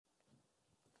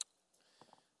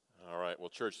Well,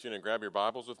 church, student, grab your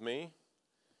Bibles with me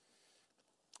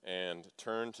and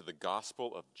turn to the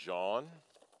Gospel of John.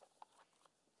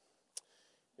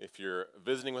 If you're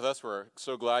visiting with us, we're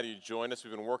so glad you joined us.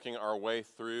 We've been working our way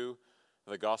through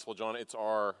the Gospel of John. It's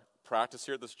our practice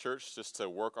here at this church just to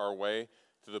work our way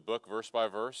through the book verse by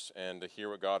verse and to hear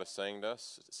what God is saying to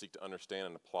us, to seek to understand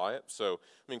and apply it. So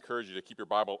let me encourage you to keep your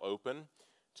Bible open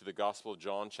to the Gospel of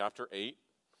John, chapter 8.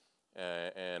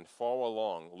 And follow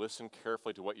along. Listen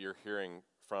carefully to what you're hearing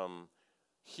from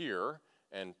here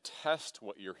and test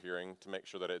what you're hearing to make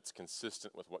sure that it's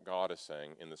consistent with what God is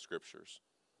saying in the Scriptures.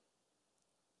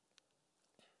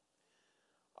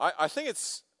 I don't think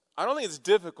it's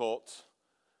difficult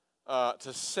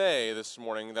to say this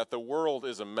morning that the world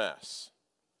is a mess.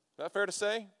 Is that fair to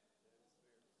say?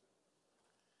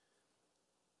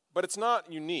 But it's not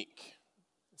unique.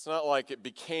 It's not like it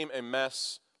became a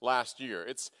mess last year.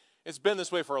 It's been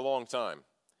this way for a long time.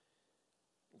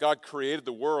 God created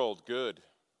the world good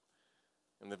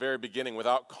in the very beginning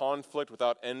without conflict,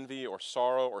 without envy or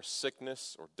sorrow or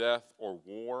sickness or death or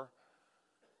war.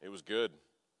 It was good.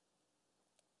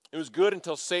 It was good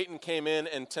until Satan came in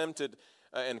and tempted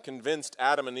and convinced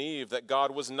Adam and Eve that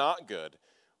God was not good.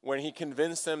 When he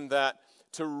convinced them that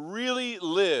to really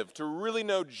live, to really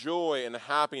know joy and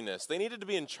happiness, they needed to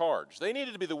be in charge. They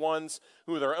needed to be the ones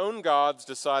who were their own gods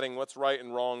deciding what's right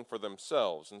and wrong for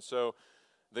themselves. And so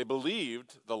they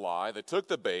believed the lie, they took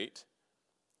the bait,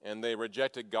 and they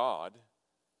rejected God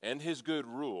and his good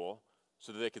rule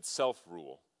so that they could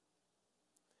self-rule.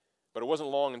 But it wasn't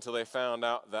long until they found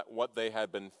out that what they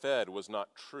had been fed was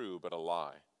not true but a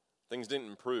lie. Things didn't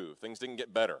improve. Things didn't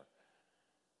get better.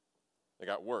 They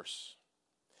got worse.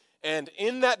 And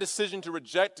in that decision to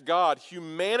reject God,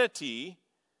 humanity,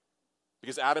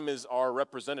 because Adam is our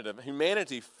representative,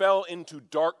 humanity fell into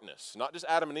darkness. Not just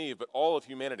Adam and Eve, but all of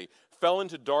humanity fell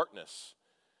into darkness.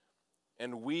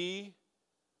 And we,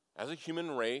 as a human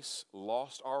race,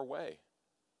 lost our way.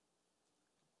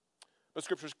 But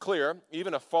Scripture's clear,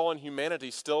 even a fallen humanity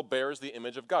still bears the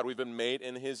image of God. We've been made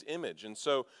in his image. And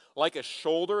so, like a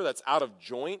shoulder that's out of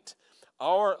joint,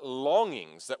 our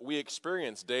longings that we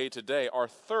experience day to day, our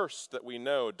thirsts that we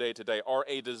know day to day, are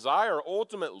a desire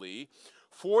ultimately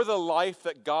for the life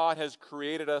that God has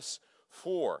created us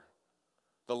for.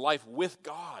 The life with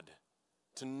God,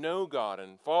 to know God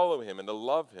and follow him and to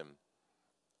love him.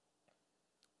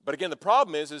 But again, the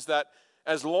problem is that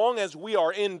as long as we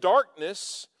are in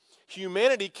darkness,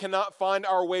 humanity cannot find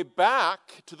our way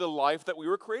back to the life that we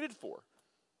were created for.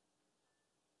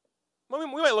 I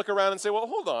mean, we might look around and say, well,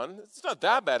 hold on, it's not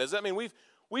that bad, is it? I mean,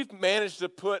 we've managed to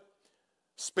put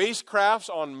spacecrafts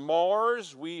on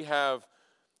Mars. We have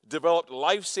developed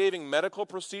life-saving medical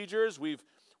procedures. We've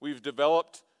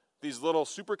developed these little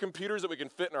supercomputers that we can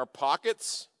fit in our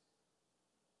pockets.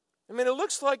 I mean, it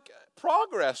looks like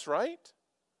progress, right?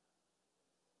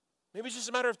 Maybe it's just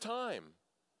a matter of time.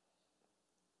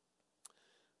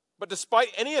 But despite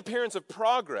any appearance of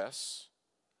progress,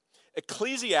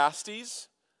 Ecclesiastes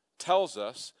tells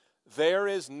us there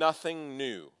is nothing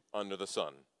new under the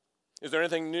sun. Is there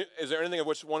anything new? Is there anything of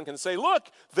which one can say, look,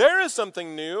 there is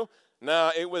something new?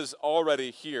 No, it was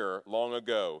already here long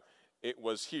ago. It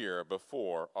was here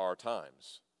before our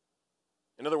times.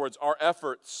 In other words, our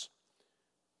efforts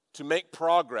to make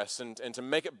progress and to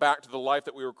make it back to the life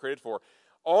that we were created for,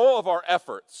 all of our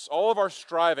efforts, all of our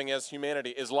striving as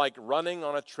humanity is like running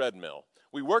on a treadmill.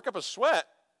 We work up a sweat,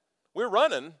 we're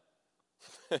running,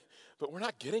 but we're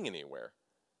not getting anywhere.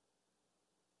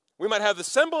 We might have the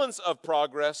semblance of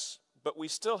progress, but we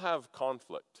still have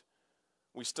conflict.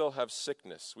 We still have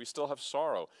sickness. We still have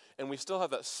sorrow. And we still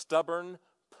have that stubborn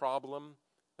problem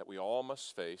that we all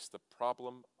must face, the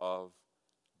problem of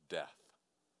death.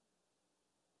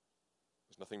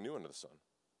 There's nothing new under the sun.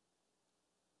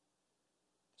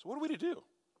 So what are we to do?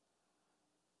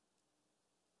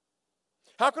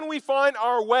 How can we find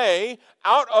our way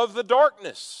out of the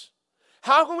darkness?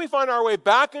 How can we find our way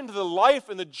back into the life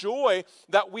and the joy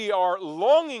that we are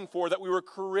longing for, that we were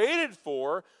created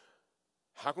for?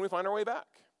 How can we find our way back?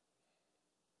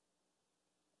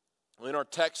 Well, in our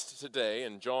text today,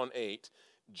 in John 8,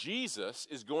 Jesus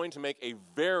is going to make a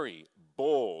very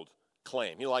bold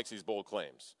claim. He likes these bold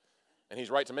claims, and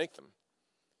he's right to make them.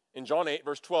 In John 8,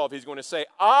 verse 12, he's going to say,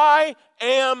 I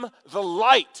am the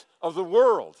light of the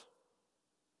world.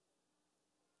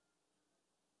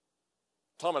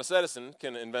 Thomas Edison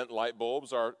can invent light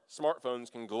bulbs. Our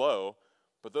smartphones can glow,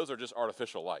 but those are just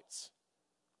artificial lights.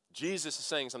 Jesus is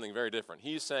saying something very different.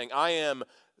 He's saying, I am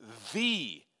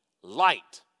the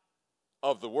light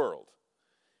of the world.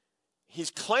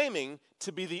 He's claiming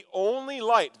to be the only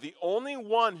light, the only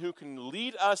one who can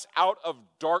lead us out of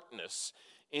darkness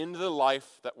into the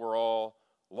life that we're all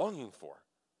longing for.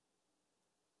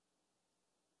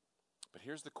 But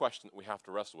here's the question that we have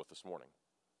to wrestle with this morning.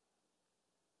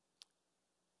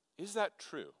 Is that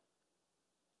true?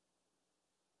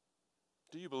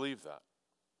 Do you believe that?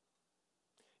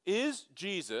 Is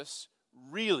Jesus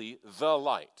really the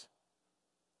light?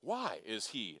 Why is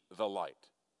he the light?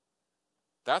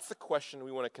 That's the question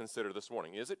we want to consider this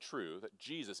morning. Is it true that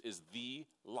Jesus is the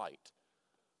light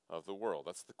of the world?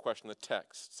 That's the question the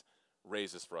text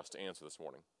raises for us to answer this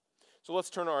morning. So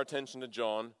let's turn our attention to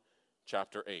John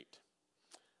chapter 8.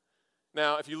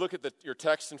 Now, if you look at your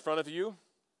text in front of you,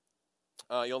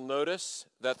 you'll notice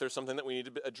that there's something that we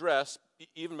need to address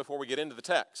even before we get into the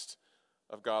text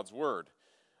of God's Word.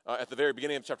 At the very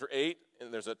beginning of chapter 8,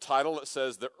 and there's a title that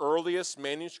says, "The earliest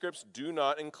manuscripts do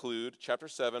not include," chapter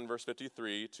 7, verse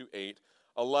 53 to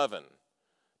 8:11.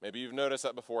 Maybe you've noticed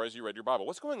that before as you read your Bible.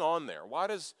 What's going on there? Why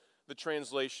does the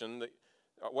translation,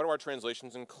 what do our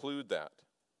translations include that?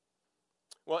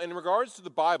 Well, in regards to the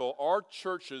Bible, our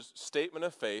church's statement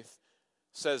of faith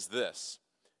says this: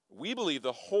 we believe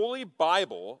the Holy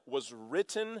Bible was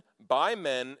written by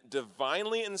men,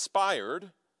 divinely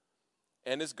inspired,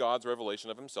 and is God's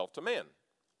revelation of himself to man.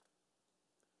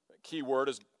 The key word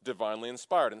is divinely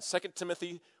inspired. In 2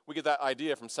 Timothy, we get that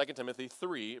idea from 2 Timothy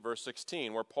 3, verse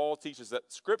 16, where Paul teaches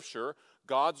that Scripture,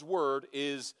 God's word,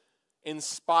 is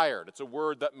inspired. It's a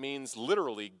word that means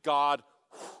literally God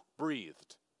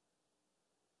breathed.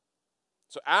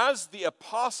 So as the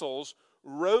apostles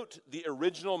wrote the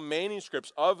original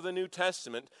manuscripts of the New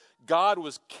Testament, God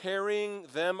was carrying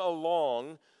them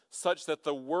along such that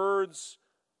the words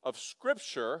of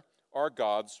Scripture are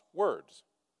God's words.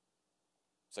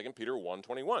 2 Peter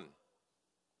 1:21.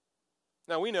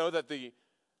 Now we know that the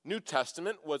New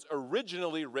Testament was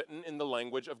originally written in the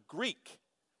language of Greek.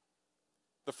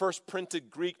 The first printed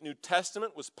Greek New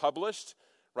Testament was published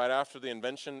right after the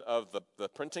invention of the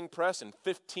printing press in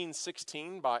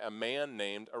 1516 by a man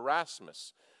named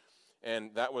Erasmus.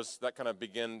 And that kind of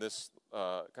began this,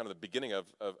 kind of the beginning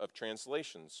of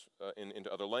translations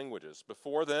into other languages.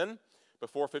 Before then,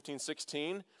 before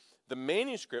 1516, the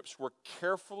manuscripts were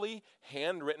carefully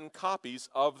handwritten copies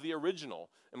of the original.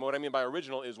 And what I mean by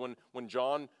original is when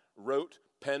John wrote,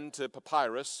 pen to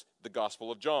papyrus, the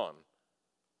Gospel of John.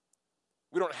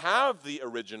 We don't have the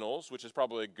originals, which is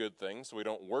probably a good thing, so we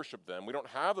don't worship them. We don't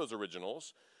have those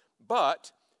originals,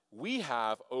 but we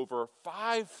have over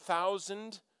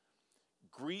 5,000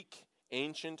 Greek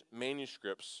ancient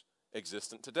manuscripts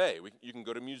existent today. You can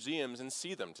go to museums and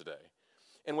see them today.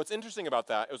 And what's interesting about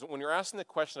that is when you're asking the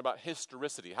question about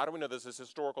historicity, how do we know this is a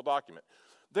historical document?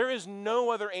 There is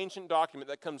no other ancient document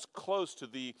that comes close to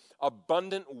the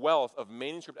abundant wealth of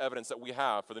manuscript evidence that we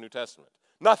have for the New Testament.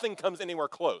 Nothing comes anywhere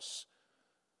close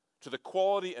to the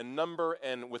quality and number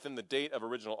and within the date of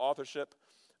original authorship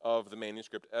of the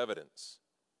manuscript evidence.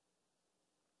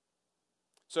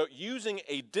 So using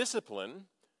a discipline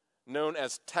known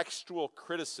as textual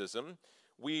criticism,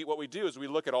 what we do is we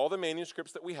look at all the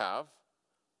manuscripts that we have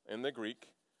in the Greek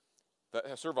that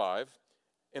have survived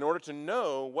in order to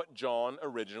know what John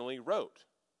originally wrote.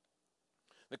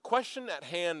 The question at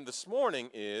hand this morning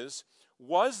is,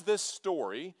 was this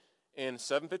story in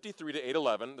 753 to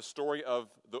 811, the story of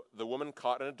the woman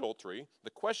caught in adultery, the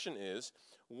question is,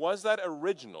 was that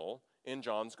original in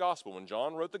John's gospel? When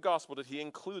John wrote the gospel, did he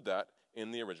include that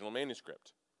in the original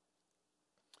manuscript?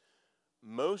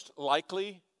 Most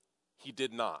likely, he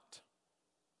did not.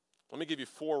 Let me give you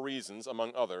 4 reasons,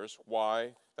 among others,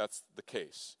 why that's the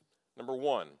case. Number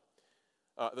 1,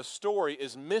 the story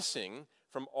is missing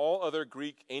from all other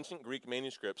ancient Greek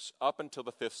manuscripts up until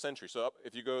the 5th century. So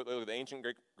if you go look at the ancient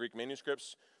Greek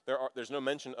manuscripts, there's no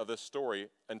mention of this story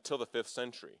until the 5th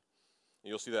century.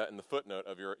 You'll see that in the footnote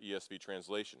of your ESV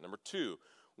translation. Number 2,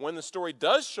 when the story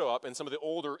does show up in some of the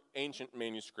older ancient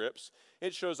manuscripts,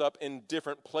 it shows up in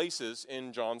different places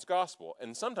in John's gospel,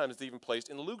 and sometimes it's even placed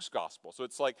in Luke's gospel. So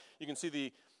it's like you can see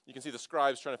the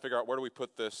scribes trying to figure out where do we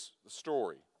put this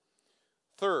story.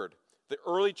 Third, the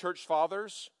early church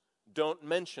fathers don't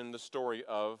mention the story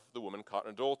of the woman caught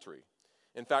in adultery.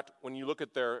 In fact, when you look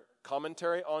at their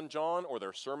commentary on John or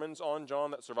their sermons on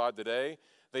John that survive today,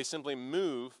 they simply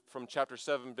move from chapter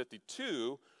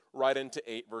 752 right into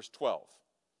 8 verse 12.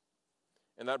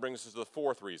 And that brings us to the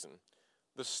 4th reason.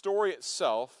 The story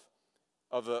itself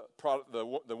of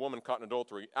the woman caught in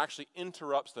adultery actually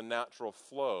interrupts the natural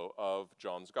flow of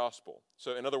John's gospel.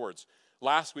 So in other words,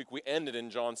 last week we ended in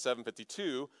John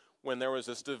 7:52 when there was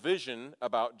this division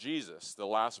about Jesus. The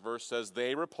last verse says,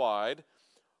 they replied,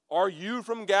 "Are you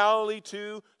from Galilee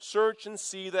too? Search and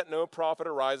see that no prophet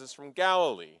arises from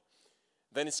Galilee."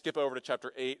 Then you skip over to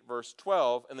chapter 8, verse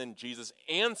 12, and then Jesus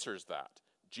answers that.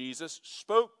 Jesus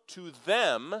spoke to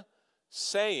them,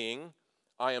 saying,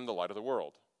 I am the light of the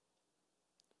world.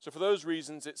 So for those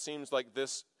reasons, it seems like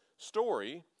this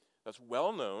story that's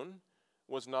well known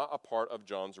was not a part of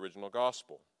John's original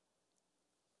gospel.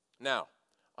 Now,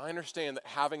 I understand that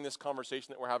having this conversation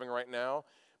that we're having right now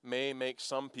may make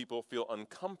some people feel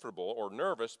uncomfortable or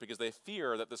nervous because they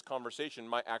fear that this conversation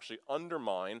might actually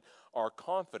undermine our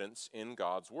confidence in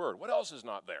God's word. What else is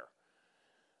not there?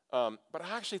 But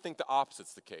I actually think the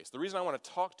opposite's the case. The reason I want to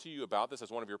talk to you about this as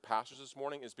one of your pastors this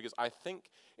morning is because I think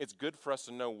it's good for us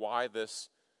to know why this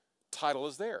title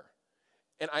is there.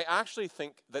 And I actually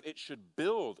think that it should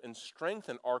build and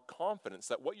strengthen our confidence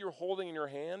that what you're holding in your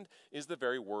hand is the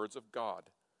very words of God.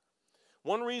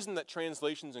 One reason that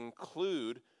translations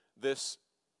include this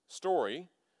story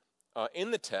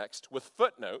in the text with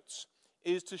footnotes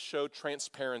is to show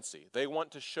transparency. They want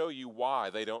to show you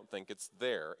why they don't think it's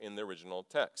there in the original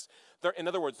text. In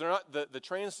other words, the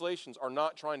translations are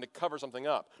not trying to cover something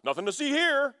up. Nothing to see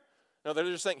here. No, they're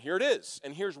just saying, here it is,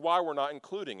 and here's why we're not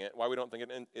including it, why we don't think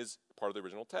it is part of the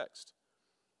original text.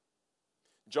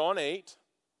 John 8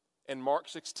 and Mark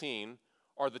 16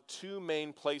 are the two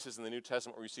main places in the New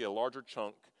Testament where we see a larger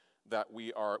chunk that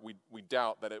we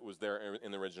doubt that it was there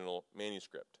in the original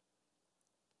manuscript.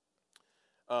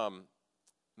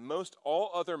 Most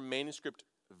all other manuscript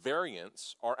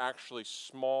variants are actually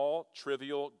small,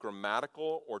 trivial,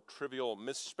 grammatical, or trivial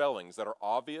misspellings that are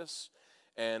obvious.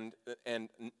 And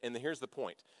here's the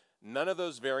point. None of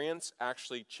those variants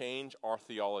actually change our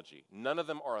theology. None of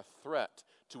them are a threat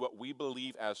to what we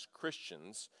believe as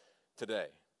Christians today.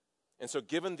 And so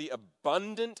given the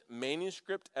abundant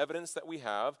manuscript evidence that we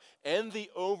have and the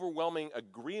overwhelming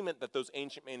agreement that those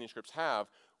ancient manuscripts have,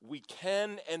 we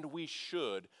can and we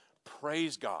should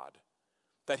praise God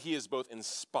that he has both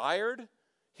inspired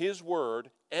his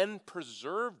word and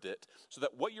preserved it so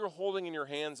that what you're holding in your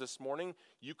hands this morning,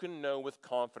 you can know with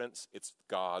confidence it's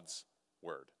God's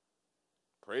word.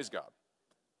 Praise God.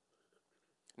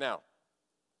 Now,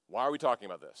 why are we talking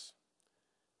about this?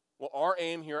 Well, our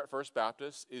aim here at First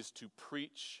Baptist is to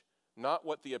preach not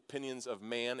what the opinions of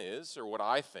man is or what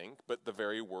I think, but the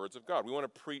very words of God. We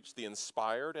want to preach the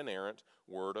inspired, inerrant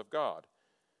word of God.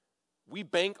 We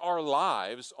bank our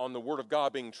lives on the word of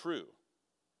God being true.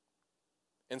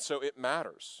 And so it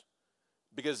matters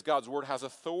because God's word has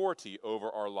authority over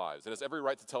our lives. It has every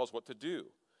right to tell us what to do.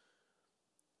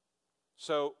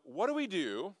 So what do we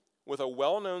do with a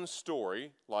well-known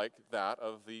story like that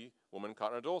of the woman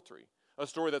caught in adultery? A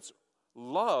story that's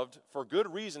loved for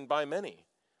good reason by many.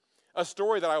 A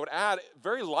story that I would add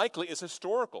very likely is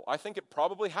historical. I think it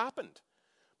probably happened.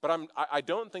 But I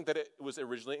don't think that it was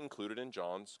originally included in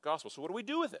John's gospel. So what do we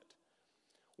do with it?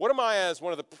 What am I, as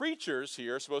one of the preachers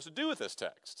here, supposed to do with this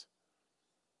text?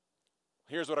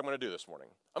 Here's what I'm going to do this morning.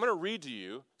 I'm going to read to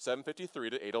you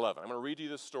 753 to 811. I'm going to read to you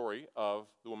the story of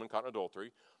the woman caught in adultery.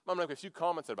 I'm going to make a few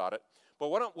comments about it. But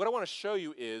what I want to show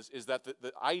you is that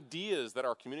the ideas that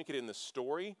are communicated in this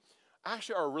story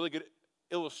actually are a really good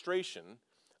illustration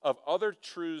of other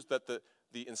truths that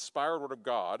the inspired word of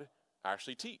God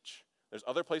actually teach. There's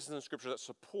other places in the scripture that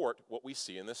support what we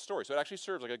see in this story. So it actually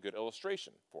serves like a good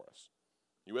illustration for us.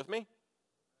 You with me?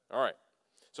 All right.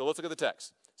 So let's look at the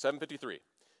text. 753.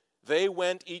 They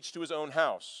went each to his own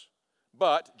house.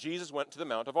 But Jesus went to the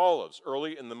Mount of Olives.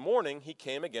 Early in the morning he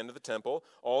came again to the temple.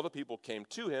 All the people came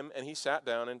to him, and he sat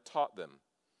down and taught them.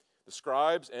 The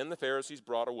scribes and the Pharisees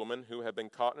brought a woman who had been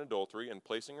caught in adultery, and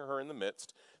placing her in the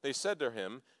midst, they said to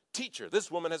him, "Teacher, this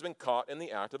woman has been caught in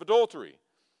the act of adultery.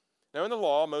 Now in the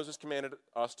law, Moses commanded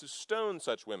us to stone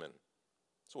such women.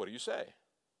 So what do you say?"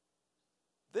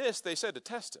 This they said to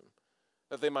test him,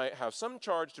 that they might have some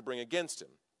charge to bring against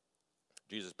him.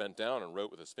 Jesus bent down and wrote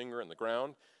with his finger in the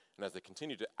ground, and as they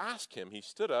continued to ask him, he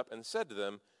stood up and said to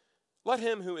them, "Let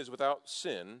him who is without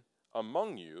sin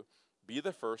among you be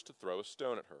the first to throw a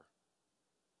stone at her."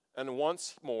 And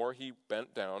once more he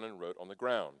bent down and wrote on the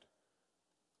ground.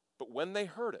 But when they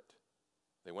heard it,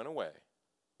 they went away,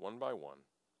 one by one,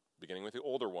 beginning with the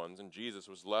older ones, and Jesus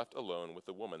was left alone with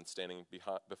the woman standing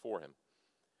before him.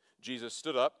 Jesus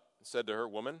stood up and said to her,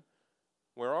 "Woman,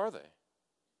 where are they?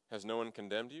 Has no one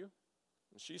condemned you?"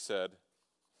 And she said,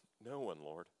 "No one,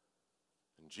 Lord."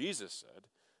 And Jesus said,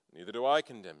 "Neither do I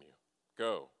condemn you.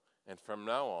 Go, and from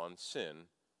now on sin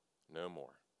no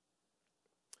more."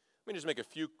 Let me just make a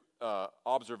few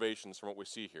observations from what we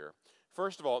see here.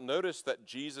 First of all, notice that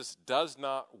Jesus does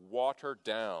not water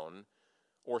down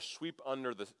or sweep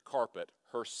under the carpet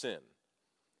her sin.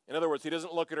 In other words, he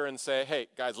doesn't look at her and say, "Hey,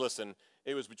 guys, listen,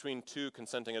 it was between two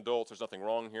consenting adults. There's nothing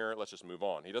wrong here. Let's just move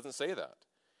on." He doesn't say that.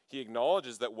 He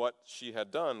acknowledges that what she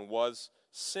had done was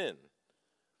sin.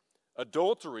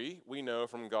 Adultery, we know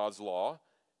from God's law,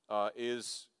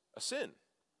 is a sin.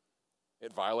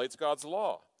 It violates God's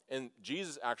law. And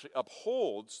Jesus actually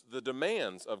upholds the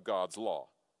demands of God's law.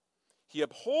 He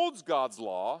upholds God's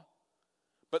law,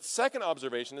 but second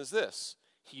observation is this: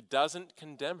 he doesn't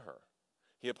condemn her.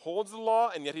 He upholds the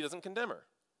law, and yet he doesn't condemn her.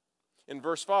 In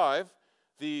verse 5,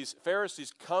 these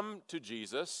Pharisees come to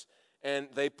Jesus, and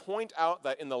they point out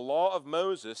that in the law of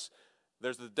Moses,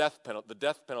 there's the death penalty. The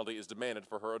death penalty is demanded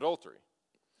for her adultery.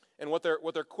 And what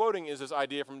they're quoting is this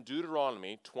idea from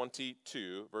Deuteronomy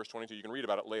 22, verse 22. You can read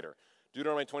about it later.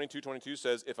 Deuteronomy 22:22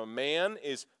 says, if a man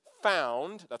is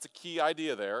found, that's a key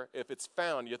idea there. If it's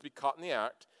found, you have to be caught in the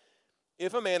act.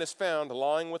 If a man is found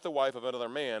lying with the wife of another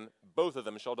man, both of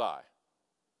them shall die.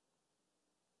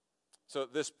 So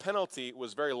this penalty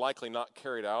was very likely not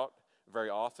carried out very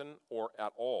often or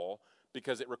at all,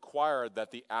 because it required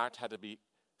that the act had to be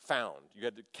found. You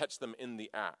had to catch them in the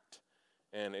act,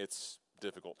 and it's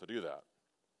difficult to do that.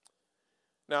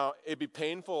 Now, it'd be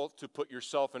painful to put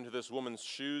yourself into this woman's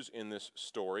shoes in this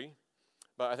story,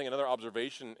 but I think another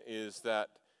observation is that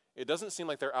it doesn't seem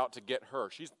like they're out to get her.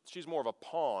 She's more of a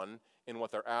pawn in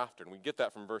what they're after, and we get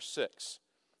that from verse 6.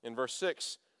 In verse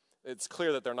 6, it's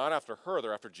clear that they're not after her,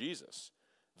 they're after Jesus.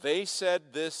 They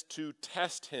said this to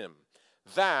test him,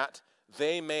 that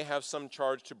they may have some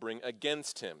charge to bring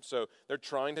against him. So they're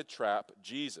trying to trap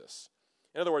Jesus.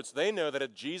 In other words, they know that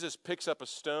if Jesus picks up a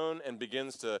stone and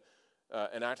begins to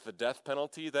enact the death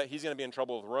penalty, that he's going to be in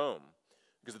trouble with Rome.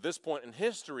 Because at this point in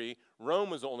history, Rome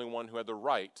was the only one who had the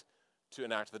right to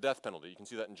enact the death penalty. You can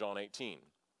see that in John 18.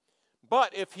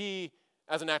 But if he,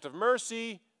 as an act of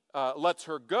mercy, lets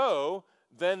her go,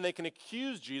 then they can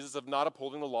accuse Jesus of not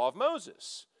upholding the law of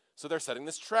Moses. So they're setting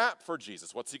this trap for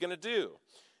Jesus. What's he going to do?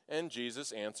 And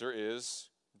Jesus' answer is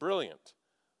brilliant.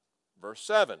 Verse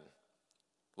 7,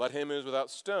 let him who is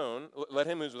without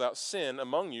sin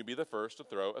among you be the first to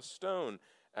throw a stone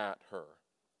at her.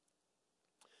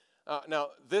 Now,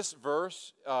 this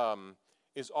verse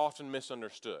is often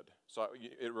misunderstood. So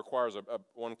it requires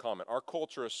one comment. Our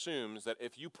culture assumes that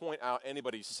if you point out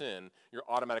anybody's sin, you're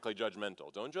automatically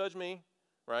judgmental. Don't judge me,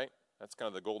 right? That's kind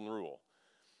of the golden rule.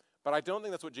 But I don't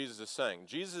think that's what Jesus is saying.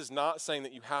 Jesus is not saying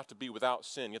that you have to be without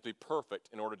sin. You have to be perfect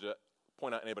in order to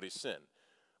point out anybody's sin.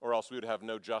 Or else we would have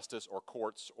no justice or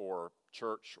courts or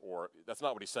church, or that's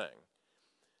not what he's saying.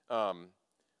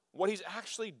 What he's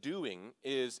actually doing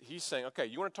is he's saying, okay,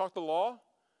 you want to talk the law?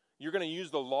 You're going to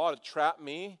use the law to trap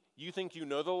me? You think you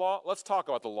know the law? Let's talk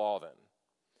about the law then.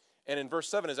 And in verse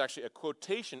 7 is actually a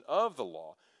quotation of the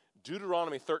law.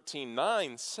 Deuteronomy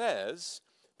 13:9 says,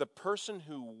 the person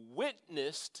who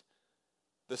witnessed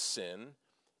the sin,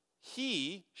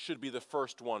 he should be the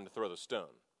first one to throw the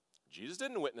stone. Jesus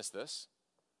didn't witness this.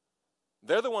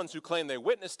 They're the ones who claim they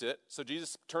witnessed it, so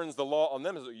Jesus turns the law on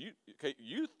them and says,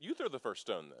 you throw the first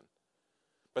stone then.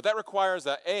 But that requires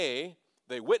that A,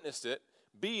 they witnessed it,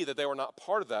 B, that they were not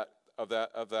part of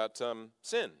that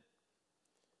sin.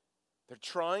 They're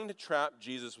trying to trap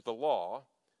Jesus with the law,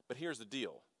 but here's the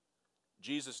deal.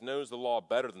 Jesus knows the law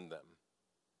better than them.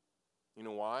 You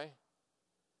know why?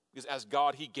 Because as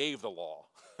God, he gave the law.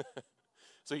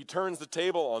 So he turns the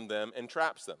table on them and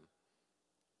traps them.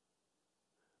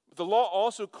 But the law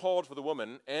also called for the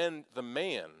woman and the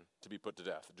man to be put to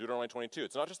death. Deuteronomy 22.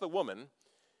 It's not just the woman.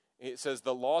 It says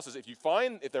the law says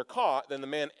if they're caught, then the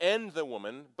man and the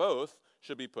woman both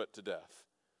should be put to death.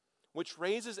 Which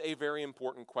raises a very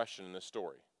important question in this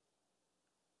story.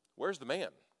 Where's the man?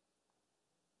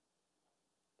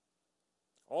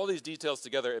 All these details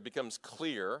together, it becomes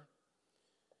clear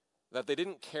that they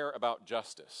didn't care about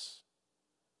justice.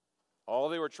 All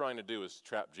they were trying to do was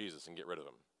trap Jesus and get rid of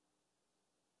him.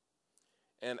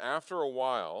 And after a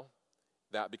while,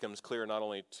 that becomes clear not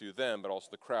only to them, but also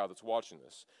the crowd that's watching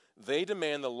this. They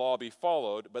demand the law be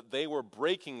followed, but they were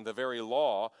breaking the very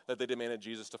law that they demanded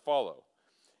Jesus to follow.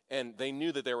 And they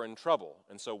knew that they were in trouble.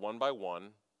 And so one by one,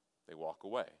 they walk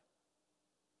away.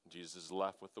 Jesus is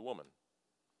left with the woman.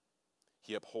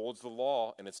 He upholds the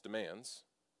law and its demands,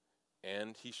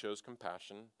 and he shows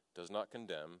compassion, does not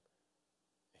condemn,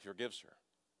 he forgives her.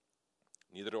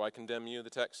 Neither do I condemn you,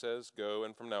 the text says. Go,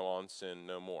 and from now on, sin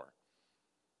no more.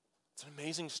 It's an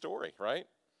amazing story, right?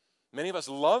 Many of us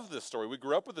love this story. We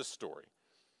grew up with this story.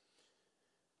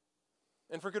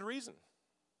 And for good reason.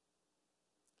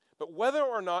 But whether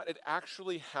or not it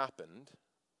actually happened,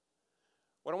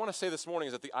 what I want to say this morning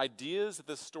is that the ideas that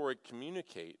this story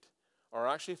communicate are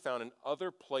actually found in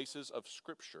other places of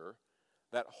Scripture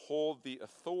that hold the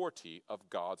authority of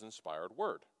God's inspired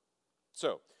word.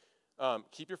 So,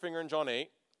 keep your finger in John 8.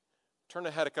 turn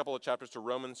ahead a couple of chapters to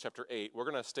Romans chapter 8. We're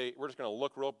just going to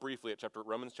look real briefly at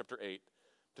Romans chapter 8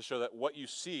 to show that what you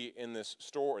see in this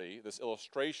story, this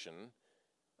illustration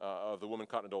of the woman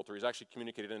caught in adultery, is actually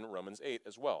communicated in Romans 8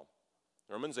 as well.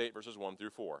 Romans 8, verses 1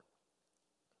 through 4.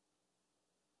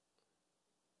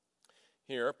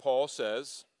 Here, Paul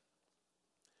says,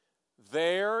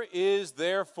 "There is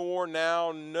therefore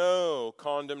now no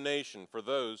condemnation for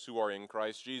those who are in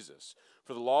Christ Jesus.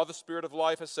 For the law of the Spirit of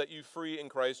life has set you free in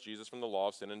Christ Jesus from the law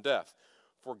of sin and death.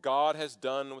 For God has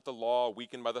done what the law,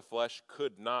 weakened by the flesh,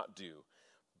 could not do,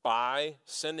 by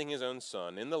sending his own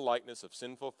Son in the likeness of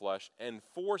sinful flesh, and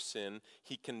for sin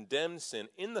he condemned sin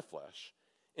in the flesh,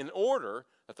 in order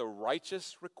that the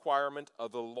righteous requirement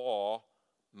of the law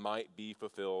might be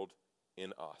fulfilled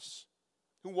in us,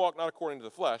 who walk not according to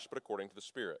the flesh, but according to the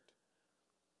Spirit."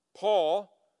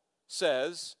 Paul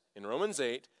says in Romans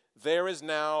 8, there is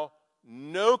now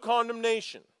no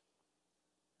condemnation.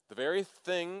 The very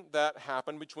thing that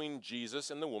happened between Jesus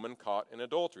and the woman caught in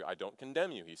adultery. I don't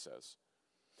condemn you, he says.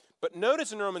 But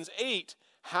notice in Romans 8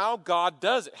 how God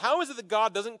does it. How is it that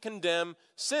God doesn't condemn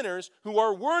sinners who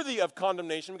are worthy of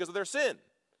condemnation because of their sin?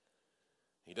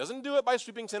 He doesn't do it by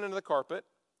sweeping sin under the carpet.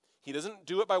 He doesn't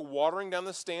do it by watering down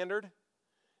the standard.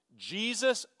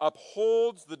 Jesus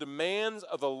upholds the demands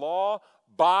of the law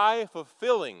by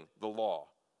fulfilling the law.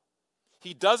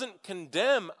 He doesn't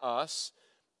condemn us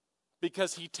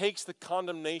because he takes the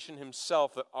condemnation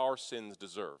himself that our sins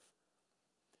deserve.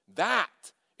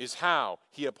 That is how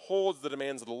he upholds the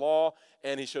demands of the law,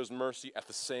 and he shows mercy at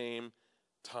the same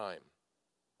time.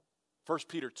 1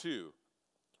 Peter 2,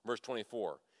 verse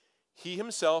 24. "He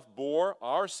himself bore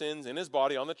our sins in his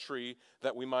body on the tree,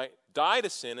 that we might die to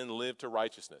sin and live to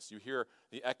righteousness." You hear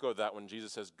the echo of that when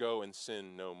Jesus says, "Go and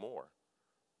sin no more."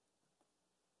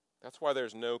 That's why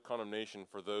there's no condemnation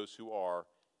for those who are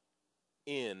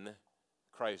in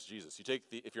Christ Jesus.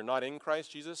 If you're not in Christ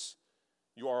Jesus,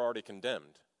 you are already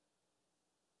condemned.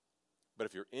 But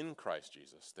if you're in Christ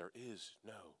Jesus, there is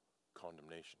no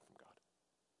condemnation from God.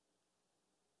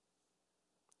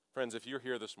 Friends, if you're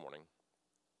here this morning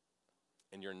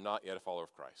and you're not yet a follower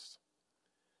of Christ,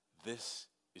 this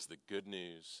is the good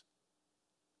news,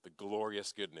 the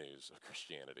glorious good news of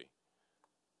Christianity.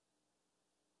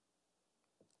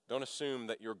 Don't assume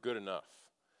that you're good enough.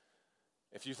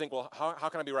 If you think, well, how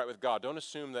can I be right with God? Don't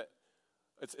assume that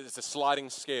it's a sliding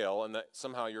scale and that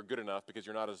somehow you're good enough because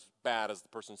you're not as bad as the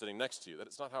person sitting next to you.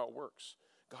 That's not how it works.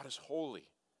 God is holy,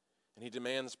 and he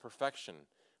demands perfection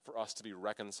for us to be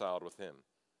reconciled with him.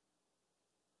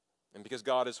 And because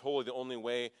God is holy, the only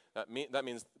way that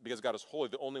means because God is holy,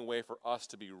 the only way for us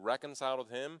to be reconciled with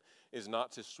him is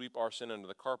not to sweep our sin under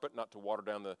the carpet, not to water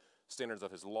down the standards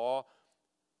of his law.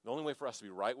 The only way for us to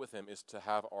be right with him is to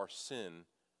have our sin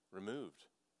removed,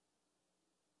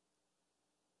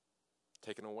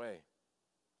 taken away.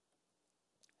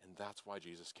 And that's why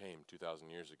Jesus came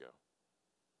 2,000 years ago.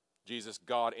 Jesus,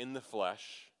 God in the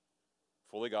flesh,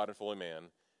 fully God and fully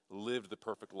man, lived the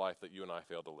perfect life that you and I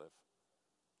failed to live.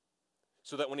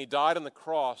 So that when he died on the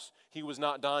cross, he was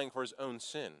not dying for his own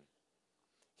sin.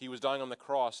 He was dying on the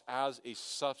cross as a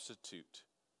substitute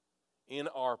in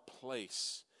our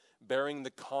place, bearing the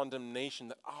condemnation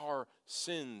that our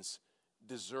sins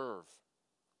deserve,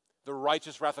 the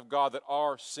righteous wrath of God that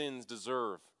our sins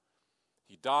deserve.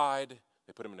 He died,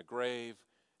 they put him in a grave,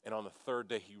 and on the third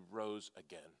day he rose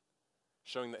again,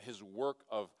 showing that his work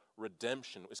of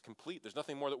redemption is complete. There's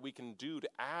nothing more that we can do to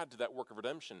add to that work of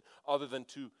redemption other than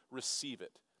to receive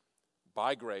it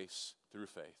by grace through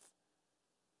faith.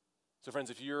 So friends,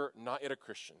 if you're not yet a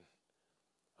Christian,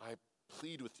 I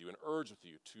plead with you and urge with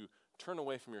you to turn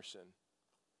away from your sin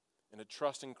and to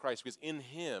trust in Christ, because in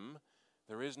him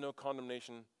there is no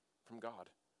condemnation from God.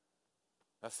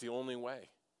 That's the only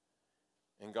way.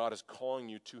 And God is calling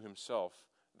you to himself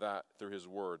that through his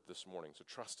word this morning. So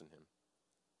trust in him.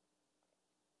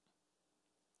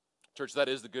 Church, that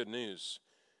is the good news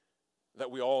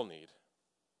that we all need.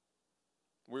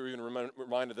 We were even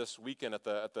reminded this weekend at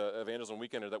the Evangelism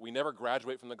Weekend that we never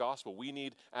graduate from the gospel. We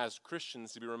need, as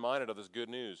Christians, to be reminded of this good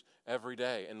news every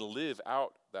day and live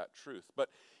out that truth. But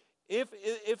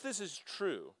if this is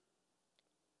true,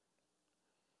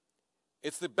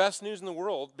 it's the best news in the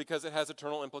world because it has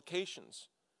eternal implications.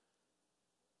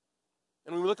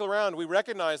 And when we look around, we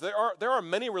recognize there are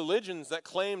many religions that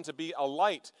claim to be a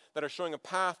light, that are showing a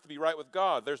path to be right with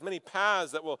God. There's many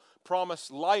paths that will promise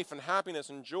life and happiness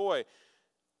and joy.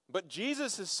 But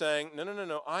Jesus is saying,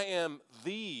 no, I am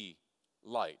the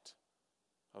light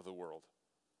of the world.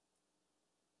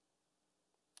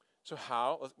 So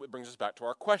it brings us back to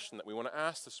our question that we want to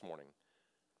ask this morning.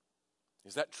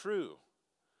 Is that true?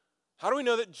 How do we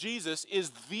know that Jesus is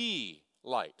the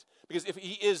light? Because if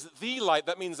he is the light,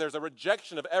 that means there's a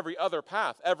rejection of every other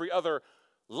path, every other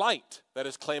light that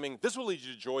is claiming this will lead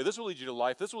you to joy, this will lead you to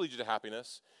life, this will lead you to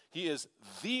happiness. He is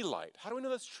the light. How do we know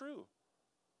that's true?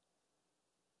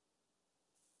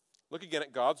 Look again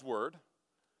at God's word,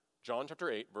 John chapter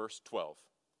 8, verse 12.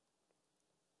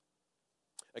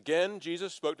 Again,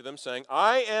 Jesus spoke to them, saying,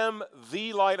 I am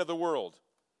the light of the world.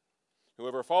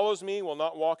 Whoever follows me will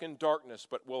not walk in darkness,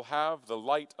 but will have the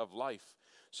light of life.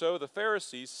 So the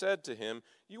Pharisees said to him,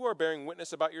 you are bearing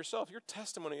witness about yourself. Your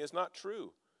testimony is not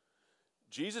true.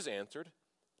 Jesus answered,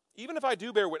 even if I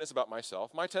do bear witness about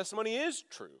myself, my testimony is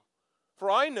true.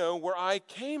 For I know where I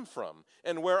came from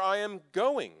and where I am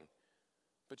going.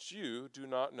 But you do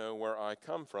not know where I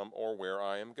come from or where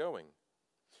I am going.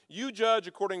 You judge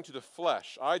according to the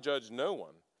flesh. I judge no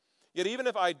one. Yet even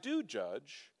if I do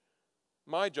judge,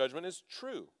 my judgment is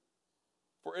true.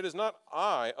 For it is not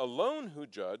I alone who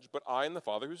judge, but I and the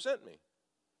Father who sent me.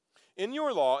 In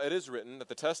your law it is written that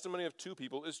the testimony of two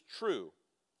people is true.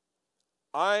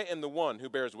 I am the one who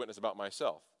bears witness about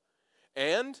myself,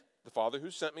 and the Father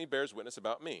who sent me bears witness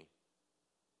about me.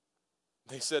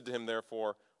 They said to him,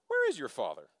 therefore, where is your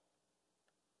Father?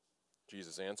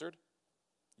 Jesus answered,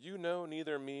 you know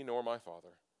neither me nor my Father.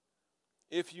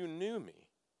 If you knew me,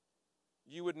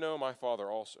 you would know my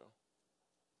Father also.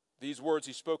 These words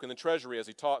he spoke in the treasury as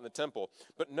he taught in the temple,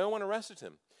 but no one arrested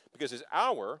him, because his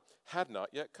hour had not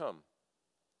yet come.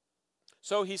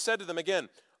 So he said to them again,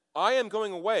 I am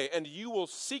going away, and you will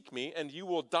seek me, and you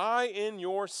will die in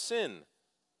your sin.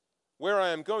 Where I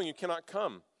am going, you cannot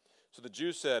come. So the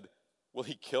Jews said, will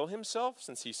he kill himself,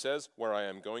 since he says, where I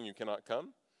am going, you cannot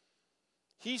come?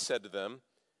 He said to them,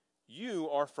 you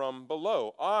are from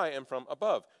below, I am from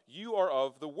above. You are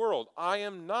of the world, I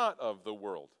am not of the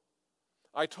world.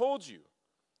 I told you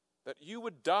that you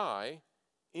would die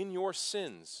in your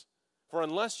sins. For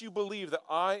unless you believe that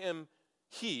I am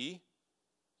he,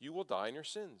 you will die in your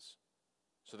sins.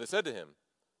 So they said to him,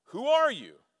 who are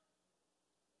you?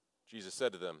 Jesus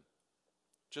said to them,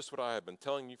 just what I have been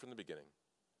telling you from the beginning.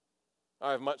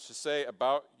 I have much to say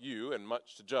about you and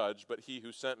much to judge, but he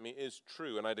who sent me is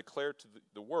true, and I declare to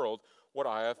the world what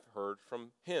I have heard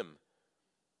from him.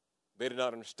 They did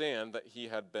not understand that he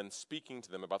had been speaking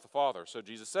to them about the Father. So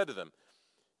Jesus said to them,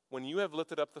 when you have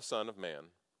lifted up the Son of Man,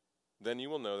 then you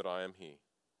will know that I am he,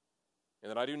 and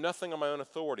that I do nothing on my own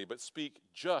authority, but speak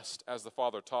just as the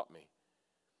Father taught me.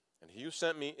 And he who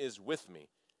sent me is with me.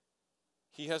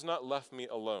 He has not left me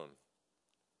alone,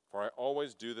 for I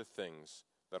always do the things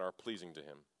that are pleasing to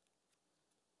him.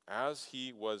 As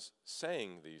he was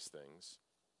saying these things,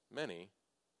 many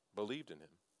believed in him.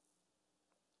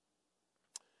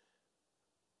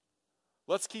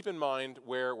 Let's keep in mind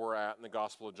where we're at in the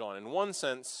Gospel of John. In one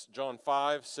sense, John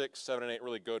 5, 6, 7, and 8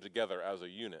 really go together as a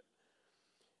unit.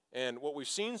 And what we've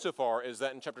seen so far is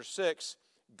that in chapter 6,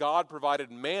 God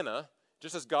provided manna.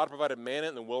 Just as God provided manna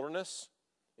in the wilderness,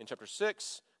 in chapter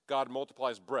 6, God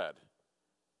multiplies bread,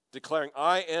 declaring,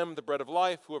 I am the bread of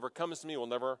life. Whoever comes to me will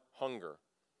never hunger.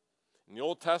 In the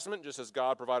Old Testament, just as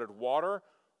God provided water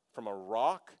from a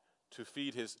rock to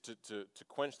feed to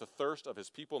quench the thirst of his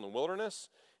people in the wilderness,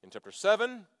 in chapter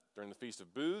 7, during the Feast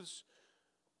of Booths,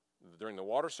 during the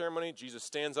water ceremony, Jesus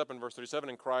stands up in verse 37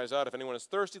 and cries out, if anyone is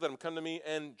thirsty, let him come to me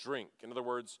and drink. In other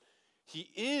words, he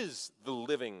is the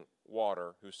living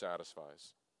water who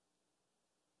satisfies.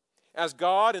 As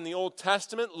God in the Old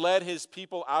Testament led his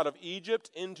people out of Egypt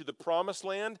into the promised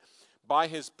land by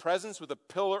his presence with a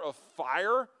pillar of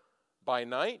fire by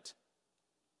night,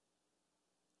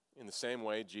 in the same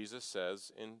way Jesus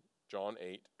says in John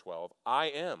 8:12, I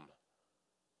am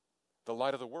the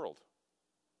light of the world.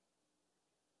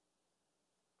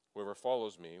 Whoever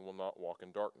follows me will not walk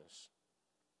in darkness.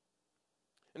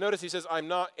 And notice he says, I'm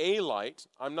not a light.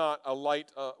 I'm not a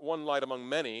light, one light among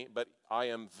many, but I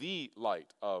am the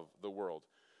light of the world.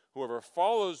 Whoever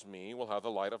follows me will have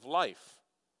the light of life.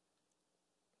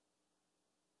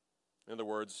 In other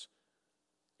words,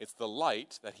 it's the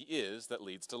light that he is that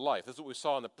leads to life. This is what we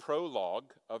saw in the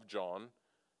prologue of John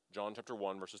chapter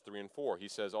 1, verses 3 and 4. He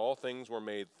says, all things were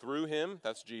made through him,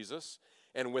 that's Jesus,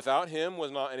 and without him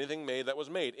was not anything made that was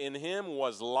made. In him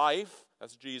was life,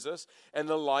 that's Jesus, and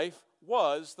the life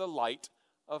was the light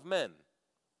of men.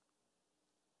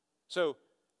 So,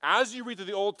 as you read through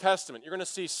the Old Testament, you're going to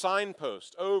see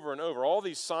signposts over and over, all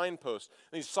these signposts.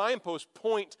 And these signposts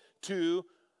point to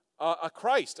a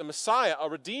Christ, a Messiah, a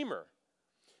Redeemer.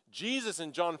 Jesus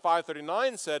in John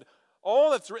 5:39 said,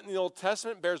 all that's written in the Old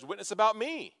Testament bears witness about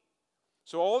me.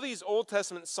 So all these Old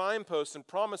Testament signposts and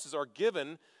promises are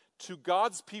given to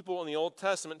God's people in the Old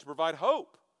Testament to provide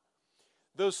hope.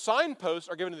 Those signposts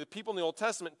are given to the people in the Old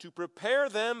Testament to prepare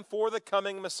them for the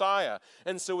coming Messiah.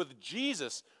 And so with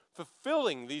Jesus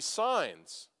fulfilling these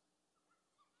signs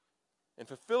and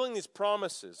fulfilling these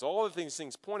promises, all of these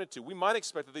things pointed to, we might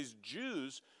expect that these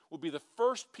Jews will be the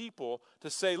first people to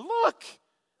say, look,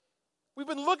 we've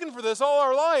been looking for this all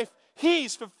our life.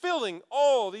 He's fulfilling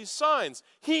all these signs.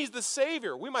 He's the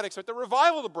Savior. We might expect a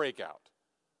revival to break out.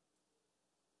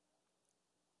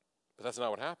 But that's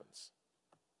not what happens.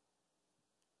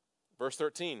 Verse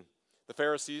 13, the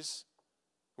Pharisees,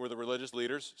 who were the religious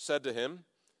leaders, said to him,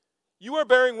 you are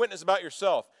bearing witness about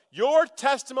yourself. Your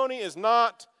testimony is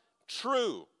not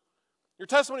true. Your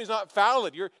testimony is not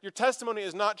valid. Your testimony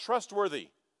is not trustworthy.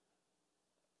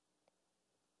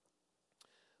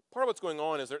 Part of what's going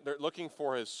on is they're looking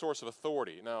for his source of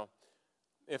authority. Now,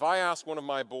 if I ask one of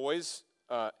my boys,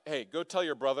 hey, go tell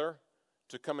your brother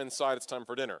to come inside, it's time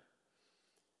for dinner.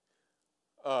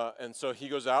 And so he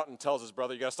goes out and tells his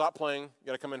brother, you got to stop playing, you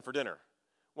got to come in for dinner.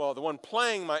 Well, the one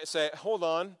playing might say, hold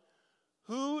on,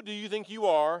 who do you think you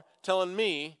are telling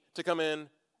me to come in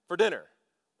for dinner?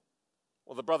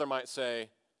 Well, the brother might say,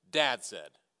 Dad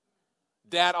said.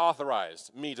 Dad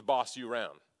authorized me to boss you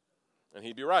around. And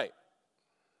he'd be right.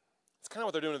 It's kind of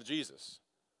what they're doing with Jesus.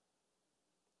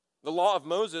 The law of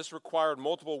Moses required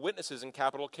multiple witnesses in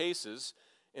capital cases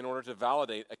in order to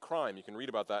validate a crime. You can read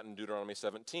about that in Deuteronomy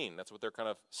 17. That's what they're kind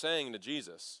of saying to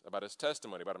Jesus about his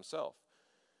testimony about himself.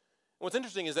 And what's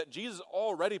interesting is that Jesus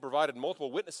already provided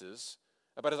multiple witnesses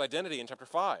about his identity in chapter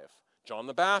 5. John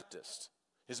the Baptist,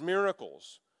 his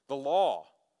miracles, the law,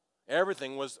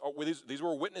 everything was, these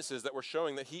were witnesses that were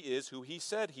showing that he is who he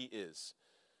said he is.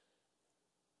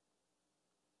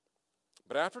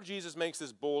 But after Jesus makes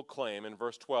this bold claim in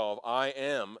verse 12, I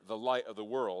am the light of the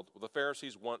world, well, the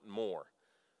Pharisees want more.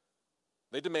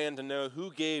 They demand to know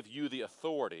who gave you the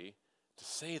authority to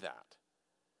say that.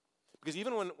 Because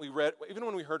even when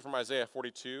we heard from Isaiah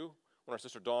 42, when our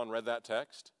sister Dawn read that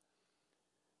text,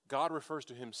 God refers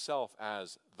to himself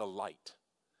as the light,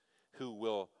 who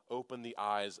will open the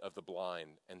eyes of the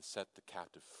blind and set the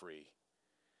captive free.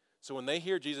 So when they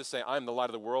hear Jesus say, I'm the light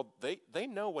of the world, they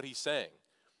know what he's saying.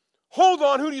 Hold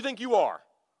on, who do you think you are?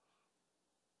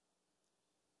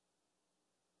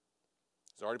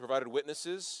 He's already provided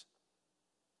witnesses,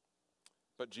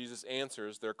 but Jesus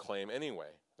answers their claim anyway,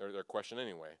 their question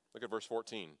anyway. Look at verse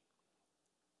 14.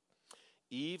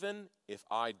 Even if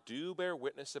I do bear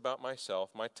witness about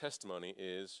myself, my testimony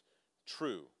is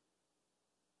true.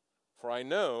 For I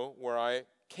know where I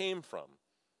came from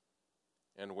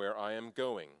and where I am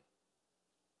going.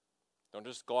 Don't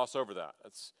just gloss over that.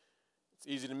 It's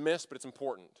easy to miss, but it's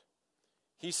important.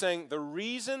 He's saying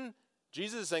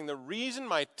Jesus is saying the reason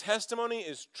my testimony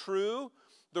is true,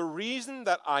 the reason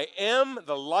that I am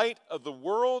the light of the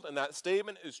world, and that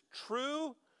statement is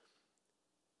true,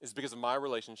 is because of my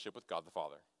relationship with God the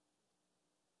Father.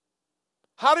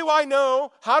 How do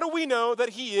we know that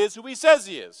he is who he says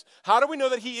he is? How do we know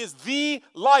that he is the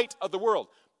light of the world?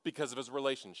 Because of his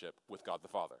relationship with God the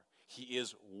Father. He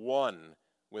is one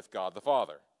with God the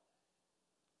Father.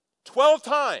 12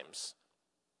 times,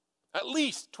 at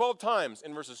least 12 times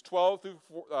in verses 12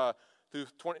 through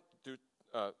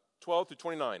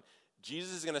 29,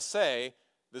 Jesus is going to say,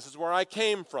 this is where I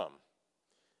came from.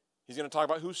 He's going to talk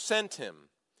about who sent him,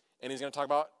 and he's going to talk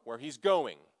about where he's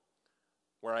going.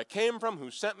 Where I came from, who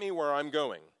sent me, where I'm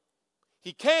going.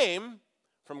 He came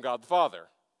from God the Father.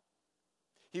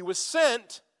 He was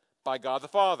sent by God the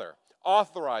Father,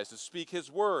 authorized to speak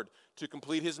his word, to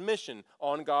complete his mission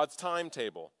on God's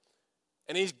timetable.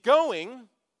 And he's going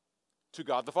to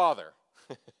God the Father.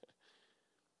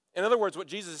 In other words, what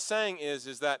Jesus is saying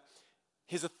is that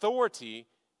his authority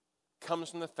comes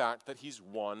from the fact that he's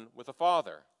one with the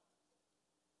Father.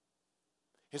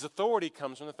 His authority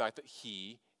comes from the fact that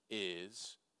he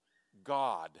is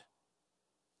God.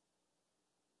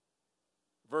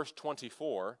 Verse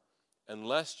 24,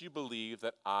 unless you believe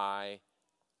that I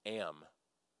am.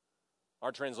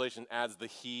 Our translation adds the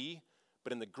he,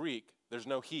 but in the Greek, there's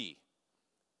no he.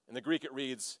 In the Greek, it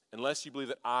reads, unless you believe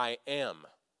that I am,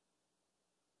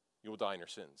 you will die in your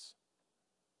sins.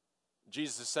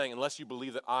 Jesus is saying, unless you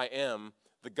believe that I am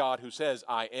the God who says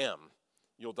I am,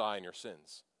 you'll die in your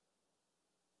sins.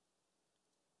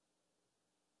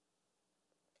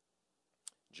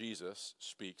 Jesus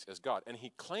speaks as God. And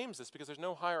he claims this because there's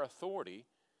no higher authority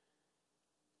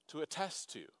to attest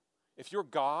to. If you're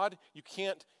God, you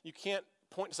can't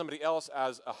point to somebody else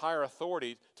as a higher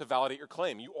authority to validate your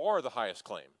claim. You are the highest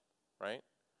claim, right?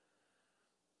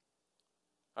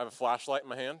 I have a flashlight in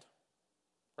my hand,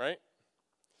 right?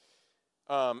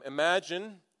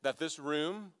 Imagine that this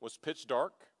room was pitch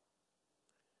dark.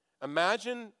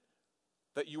 Imagine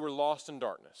that you were lost in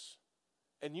darkness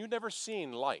and you'd never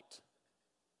seen light,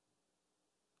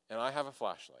 and I have a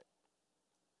flashlight.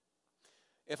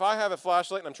 If I have a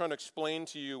flashlight and I'm trying to explain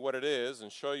to you what it is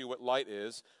and show you what light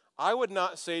is, I would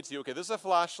not say to you, okay, this is a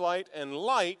flashlight, and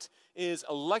light is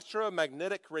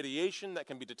electromagnetic radiation that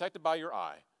can be detected by your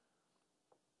eye.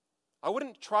 I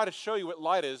wouldn't try to show you what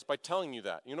light is by telling you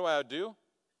that. You know what I would do?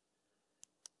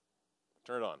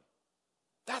 Turn it on.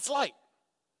 That's light.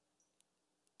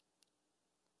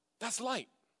 That's light.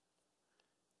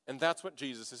 And that's what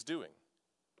Jesus is doing.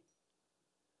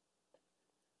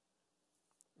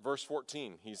 Verse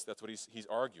 14, that's what he's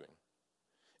arguing.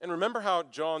 And remember how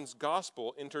John's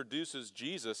gospel introduces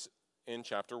Jesus in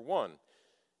chapter 1.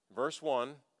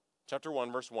 Chapter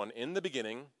 1, verse 1, in the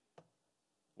beginning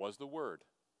was the Word.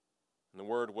 And the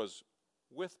Word was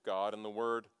with God, and the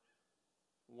Word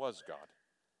was God.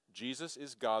 Jesus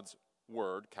is God's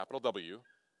Word, capital W,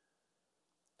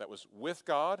 that was with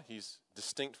God. He's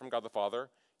distinct from God the Father,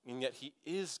 and yet he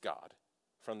is God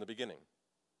from the beginning.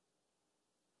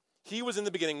 He was in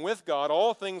the beginning with God.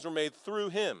 All things were made through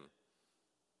him.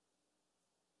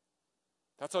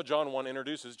 That's how John 1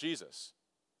 introduces Jesus.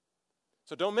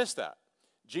 So don't miss that.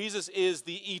 Jesus is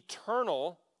the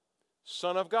eternal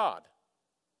Son of God.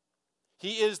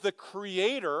 He is the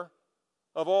creator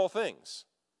of all things.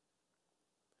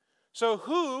 So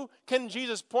who can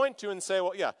Jesus point to and say,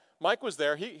 well, yeah, Mike was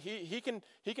there. He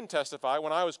can testify.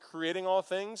 When I was creating all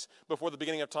things before the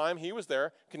beginning of time, he was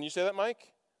there. Can you say that,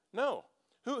 Mike? No.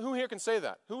 Who here can say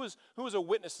that? Who was a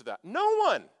witness to that? No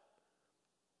one.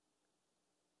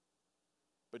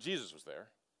 But Jesus was there.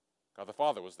 God the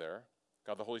Father was there.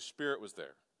 God the Holy Spirit was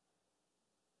there.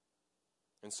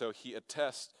 And so he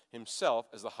attests himself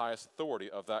as the highest authority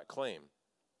of that claim.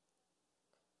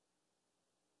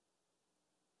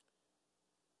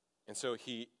 And so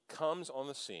he comes on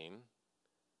the scene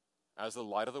as the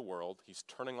light of the world. He's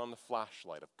turning on the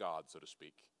flashlight of God, so to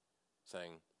speak,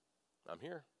 saying, I'm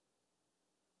here.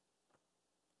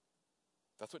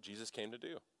 That's what Jesus came to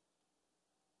do.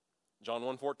 John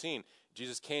 1:14,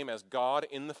 Jesus came as God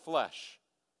in the flesh.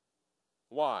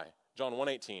 Why? John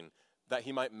 1:18, that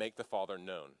he might make the Father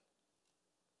known.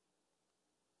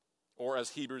 Or as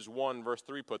Hebrews 1 verse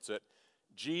 3 puts it,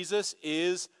 Jesus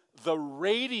is the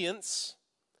radiance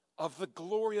of the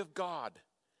glory of God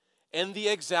and the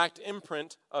exact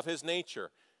imprint of his nature.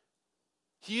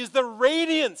 He is the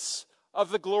radiance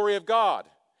of the glory of God.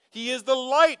 He is the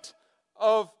light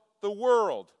of the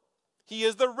world. He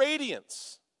is the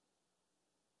radiance.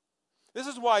 This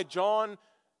is why John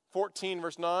 14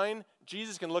 verse 9,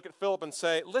 Jesus can look at Philip and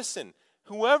say, listen,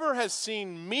 whoever has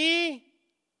seen me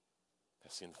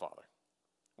has seen the Father.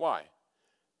 Why?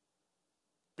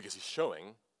 Because he's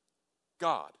showing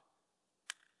God.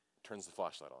 Turns the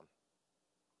flashlight on.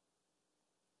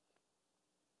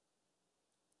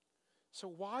 So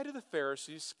why do the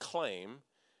Pharisees claim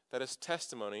that his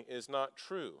testimony is not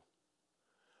true?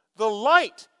 The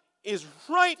light is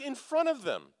right in front of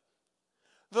them.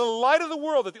 The light of the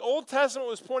world that the Old Testament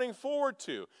was pointing forward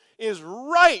to is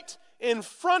right in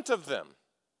front of them.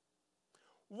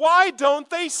 Why don't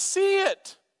they see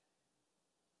it?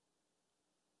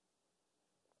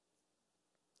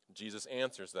 Jesus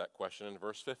answers that question in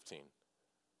verse 15.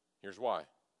 Here's why.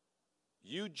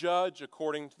 You judge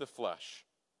according to the flesh.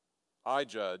 I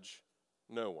judge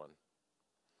no one.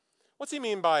 What's he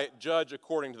mean by judge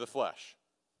according to the flesh?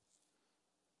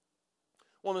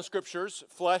 Well, in the scriptures,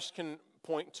 flesh can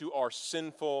point to our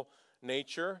sinful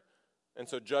nature. And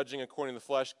so judging according to the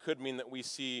flesh could mean that we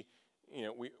see,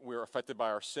 we're affected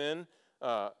by our sin.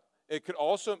 It could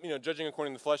also, judging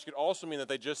according to the flesh could also mean that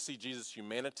they just see Jesus'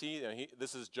 humanity.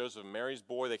 This is Joseph and Mary's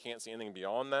boy. They can't see anything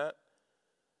beyond that.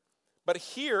 But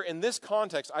here, in this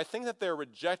context, I think that they're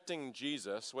rejecting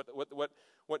Jesus.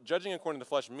 What judging according to the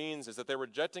flesh means is that they're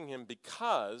rejecting him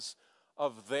because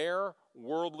of their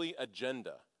worldly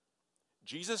agenda.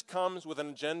 Jesus comes with an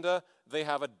agenda. They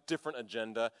have a different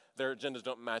agenda. Their agendas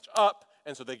don't match up,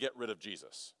 and so they get rid of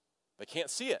Jesus. They can't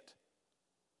see it.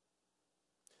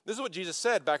 This is what Jesus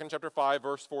said back in chapter 5,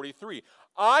 verse 43.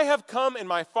 I have come in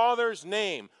my Father's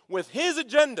name with his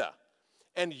agenda,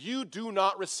 and you do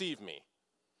not receive me.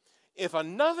 If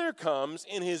another comes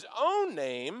in his own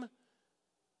name,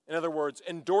 in other words,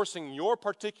 endorsing your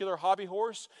particular hobby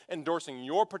horse, endorsing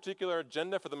your particular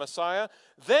agenda for the Messiah,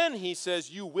 then he says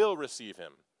you will receive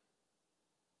him.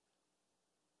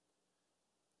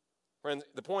 Friends,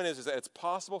 the point is that it's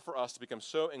possible for us to become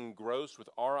so engrossed with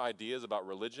our ideas about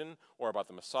religion or about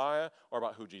the Messiah or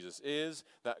about who Jesus is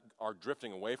that are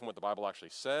drifting away from what the Bible actually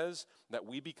says, that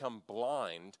we become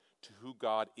blind to who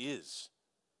God is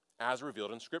as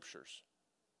revealed in Scriptures.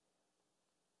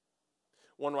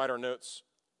 One writer notes,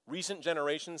 recent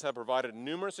generations have provided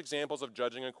numerous examples of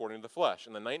judging according to the flesh.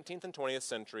 In the 19th and 20th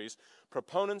centuries,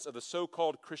 proponents of the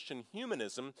so-called Christian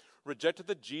humanism rejected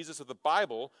the Jesus of the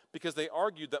Bible because they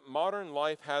argued that modern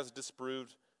life has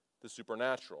disproved the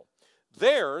supernatural.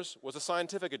 Theirs was a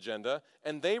scientific agenda,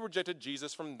 and they rejected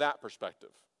Jesus from that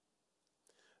perspective.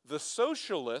 The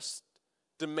socialists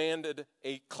demanded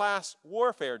a class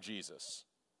warfare Jesus.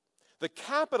 The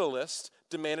capitalists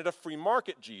demanded a free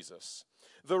market Jesus.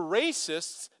 The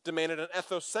racists demanded an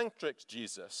ethnocentric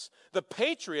Jesus. The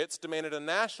patriots demanded a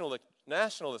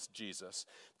nationalist Jesus.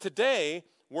 Today,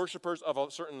 worshipers of a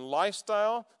certain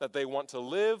lifestyle that they want to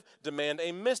live demand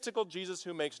a mystical Jesus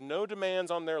who makes no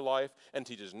demands on their life and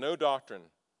teaches no doctrine.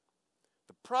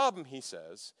 The problem, he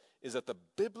says, is that the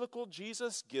biblical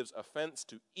Jesus gives offense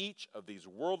to each of these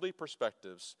worldly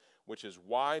perspectives, which is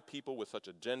why people with such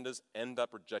agendas end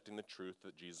up rejecting the truth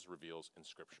that Jesus reveals in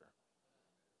Scripture.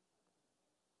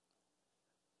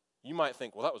 You might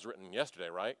think, well, that was written yesterday,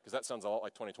 right? Because that sounds a lot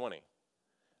like 2020.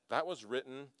 That was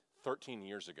written 13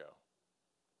 years ago.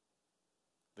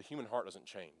 The human heart doesn't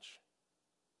change.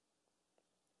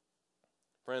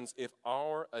 Friends, if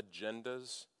our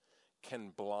agendas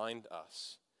can blind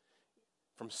us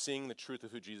from seeing the truth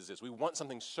of who Jesus is, we want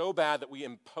something so bad that we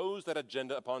impose that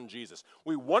agenda upon Jesus.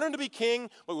 We want him to be king,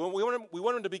 but we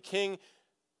want him to be king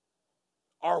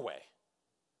our way,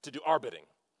 to do our bidding.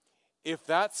 If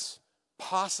that's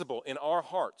possible in our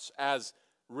hearts as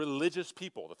religious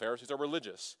people, the Pharisees are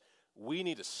religious, we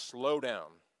need to slow down.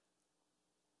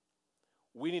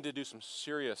 We need to do some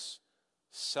serious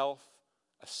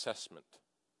self-assessment.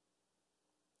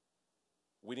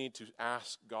 We need to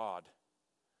ask God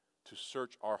to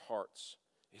search our hearts.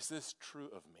 Is this true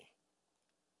of me?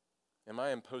 Am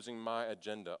I imposing my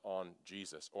agenda on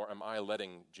Jesus, or am I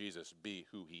letting Jesus be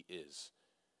who he is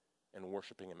and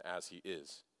worshiping him as he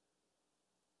is?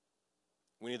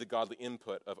 We need the godly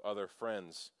input of other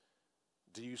friends.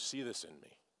 Do you see this in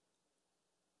me?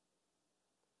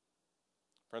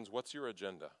 Friends, what's your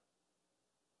agenda?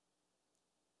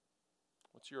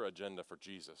 What's your agenda for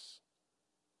Jesus?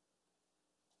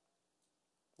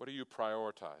 What do you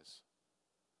prioritize,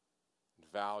 and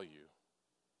value,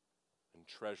 and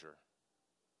treasure,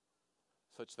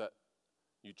 such that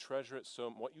you treasure it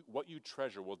so what you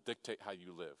treasure will dictate how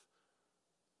you live?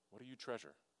 What do you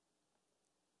treasure?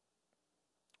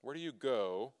 Where do you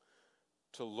go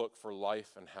to look for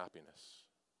life and happiness?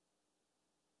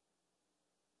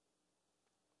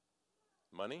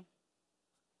 Money?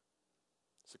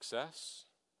 Success?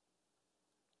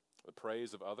 The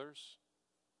praise of others?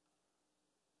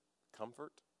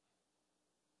 Comfort?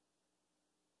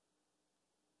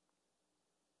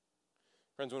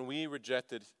 Friends, when we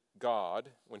rejected God,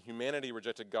 when humanity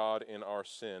rejected God in our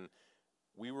sin,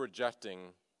 we were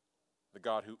rejecting the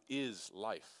God who is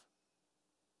life.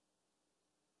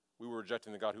 We were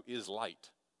rejecting the God who is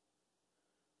light.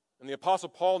 And the Apostle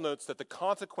Paul notes that the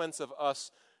consequence of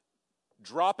us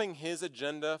dropping his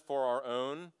agenda for our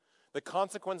own, the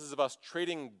consequences of us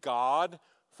trading God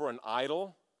for an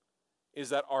idol, is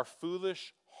that our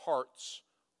foolish hearts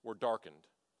were darkened.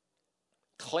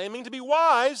 Claiming to be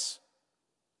wise,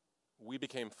 we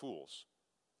became fools.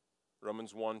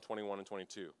 Romans 1, 21 and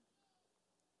 22.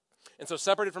 And so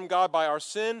separated from God by our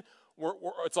sin,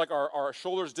 it's like our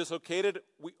shoulders dislocated.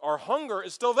 Our hunger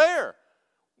is still there.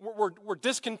 We're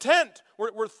discontent.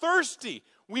 We're thirsty.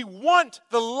 We want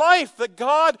the life that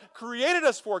God created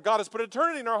us for. God has put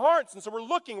eternity in our hearts. And so we're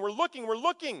looking.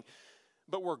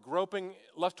 But we're groping,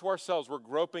 left to ourselves, we're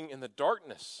groping in the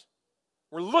darkness.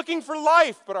 We're looking for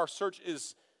life, but our search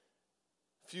is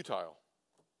futile.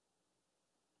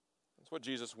 That's what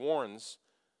Jesus warns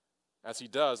as he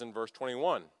does in verse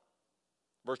 21.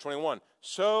 Verse 21,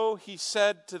 so he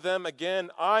said to them again,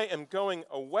 I am going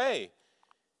away,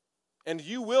 and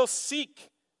you will seek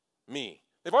me.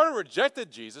 They've already rejected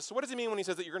Jesus, so what does he mean when he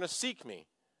says that you're going to seek me?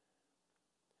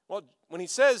 Well, when he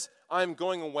says, I'm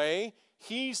going away,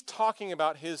 he's talking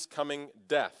about his coming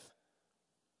death.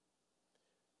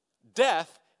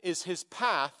 Death is his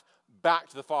path back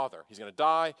to the Father. He's going to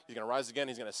die, he's going to rise again,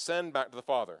 he's going to ascend back to the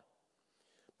Father.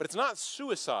 But it's not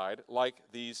suicide like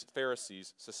these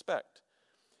Pharisees suspect.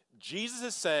 Jesus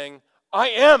is saying, I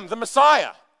am the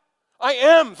Messiah. I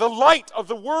am the light of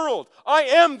the world. I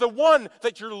am the one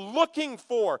that you're looking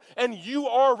for, and you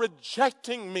are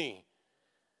rejecting me.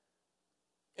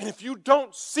 And if you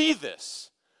don't see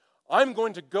this, I'm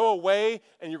going to go away,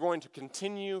 and you're going to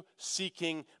continue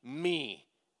seeking me.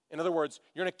 In other words,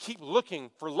 you're going to keep looking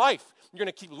for life. You're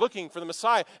going to keep looking for the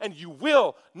Messiah, and you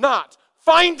will not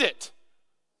find it.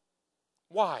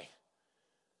 Why?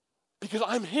 Because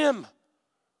I'm him.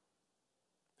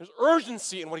 There's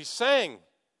urgency in what he's saying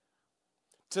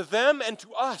to them and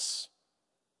to us.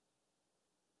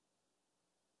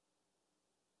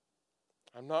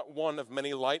 I'm not one of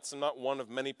many lights. I'm not one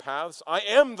of many paths. I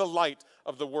am the light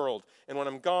of the world. And when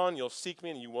I'm gone, you'll seek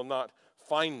me and you will not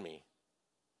find me.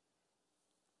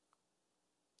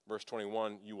 Verse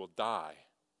 21, you will die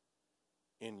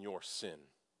in your sin.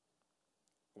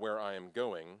 Where I am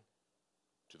going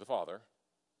to the Father,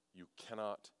 you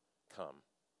cannot come.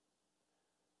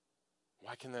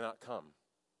 Why can they not come?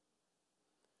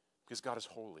 Because God is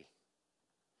holy.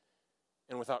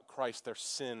 And without Christ, their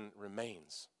sin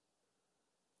remains.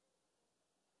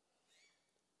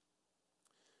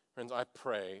 Friends, I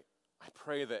pray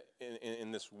that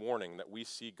in this warning that we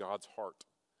see God's heart.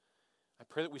 I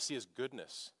pray that we see his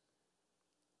goodness.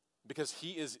 Because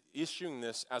he is issuing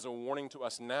this as a warning to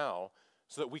us now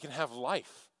so that we can have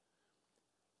life.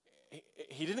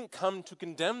 He didn't come to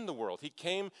condemn the world. He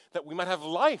came that we might have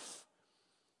life.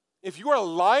 If you are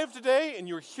alive today and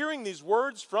you're hearing these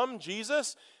words from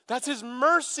Jesus, that's his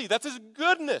mercy. That's his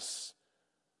goodness.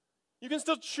 You can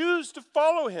still choose to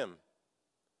follow him.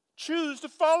 Choose to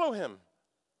follow him.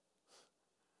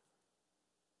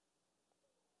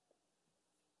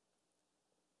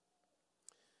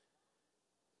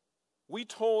 We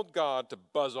told God to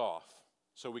buzz off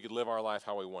so we could live our life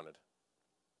how we wanted.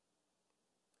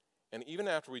 And even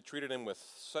after we treated him with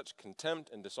such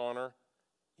contempt and dishonor,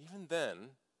 even then,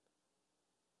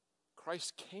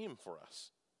 Christ came for us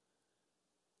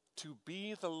to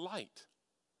be the light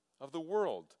of the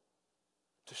world,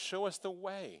 to show us the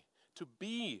way, to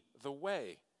be the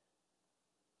way.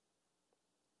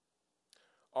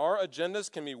 Our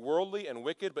agendas can be worldly and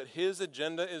wicked, but his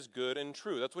agenda is good and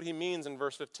true. That's what he means in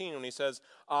verse 15 when he says,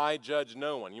 I judge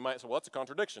no one. You might say, well, that's a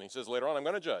contradiction. He says later on, I'm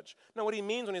going to judge. No, what he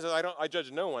means when he says, I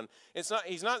judge no one,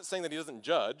 he's not saying that he doesn't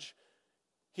judge.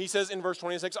 He says in verse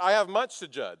 26, I have much to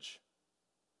judge.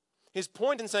 His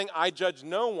point in saying, I judge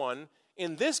no one,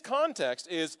 in this context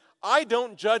is, I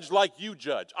don't judge like you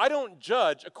judge. I don't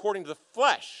judge according to the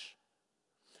flesh.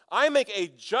 I make a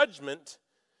judgment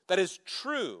that is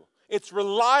true. It's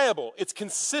reliable. It's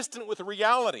consistent with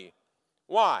reality.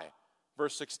 Why?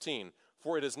 Verse 16,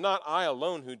 for it is not I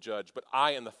alone who judge, but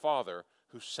I and the Father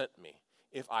who sent me.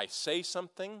 If I say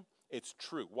something, it's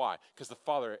true. Why? Because the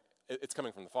Father, it's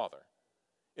coming from the Father.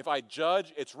 If I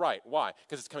judge, it's right. Why?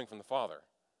 Because it's coming from the Father.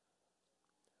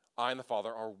 I and the Father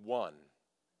are one.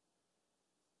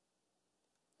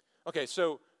 Okay,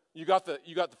 so you got the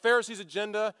Pharisees'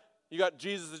 agenda, you got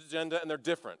Jesus' agenda, and they're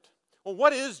different. Well,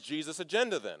 what is Jesus'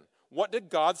 agenda then? What did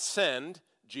God send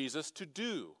Jesus to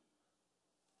do?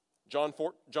 John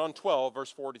 12,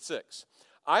 verse 46.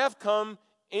 I have come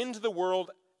into the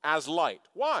world as light.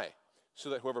 Why? So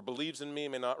that whoever believes in me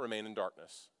may not remain in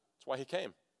darkness. That's why he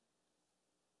came.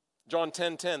 John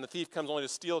 10:10, the thief comes only to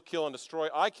steal, kill, and destroy.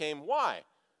 I came, why?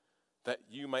 That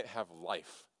you might have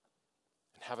life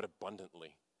and have it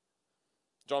abundantly.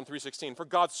 John 3:16, for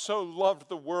God so loved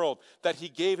the world that he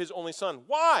gave his only son.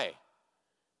 Why?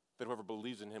 That whoever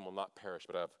believes in him will not perish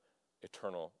but have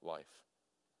eternal life.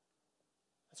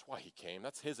 That's why he came.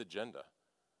 That's his agenda.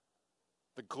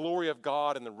 The glory of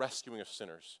God and the rescuing of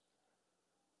sinners.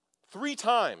 3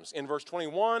 times in verse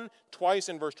 21, twice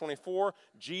in verse 24,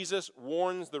 Jesus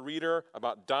warns the reader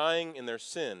about dying in their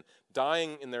sin,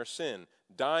 dying in their sin,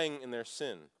 dying in their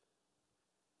sin.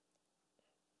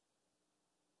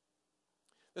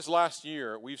 This last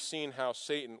year, we've seen how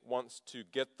Satan wants to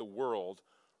get the world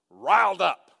riled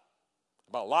up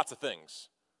about lots of things.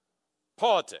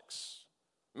 Politics,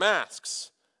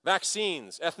 masks,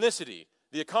 vaccines, ethnicity,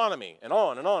 the economy, and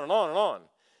on and on and on and on.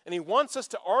 And he wants us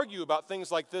to argue about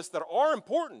things like this that are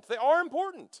important. They are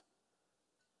important.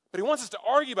 But he wants us to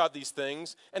argue about these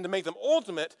things and to make them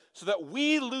ultimate so that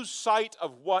we lose sight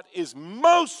of what is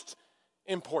most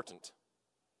important.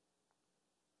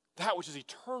 That which is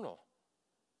eternal.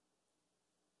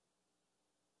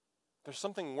 There's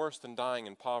something worse than dying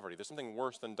in poverty. There's something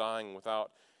worse than dying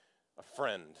without a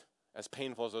friend, as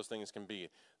painful as those things can be.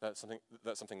 That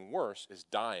something worse is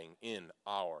dying in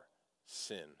our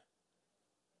sin.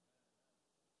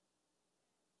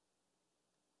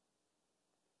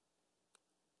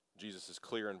 Jesus is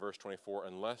clear in verse 24,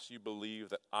 unless you believe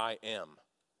that I am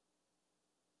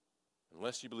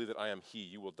he,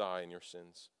 you will die in your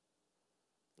sins.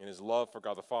 In his love for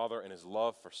God the Father and his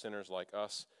love for sinners like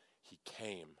us, he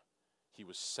came. He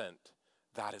was sent.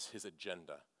 That is his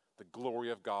agenda. The glory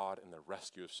of God and the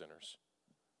rescue of sinners.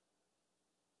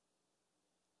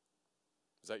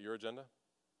 Is that your agenda?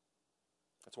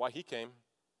 That's why he came.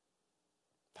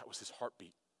 That was his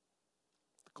heartbeat.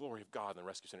 The glory of God and the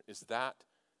rescue of sinners. Is that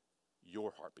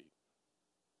your heartbeat?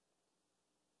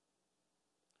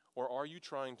 Or are you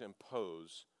trying to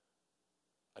impose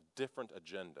a different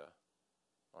agenda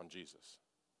on Jesus?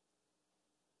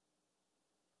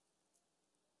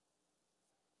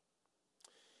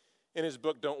 In his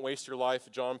book, Don't Waste Your Life,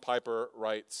 John Piper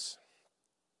writes,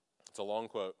 it's a long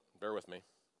quote, bear with me.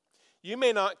 You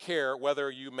may not care whether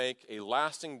you make a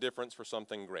lasting difference for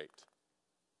something great.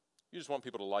 You just want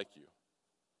people to like you.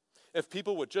 If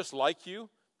people would just like you,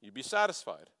 you'd be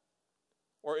satisfied.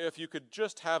 Or if you could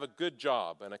just have a good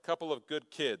job and a couple of good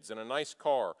kids and a nice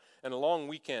car and long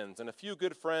weekends and a few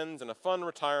good friends and a fun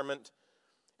retirement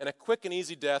and a quick and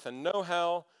easy death and no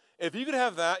hell, if you could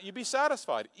have that, you'd be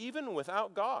satisfied, even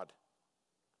without God.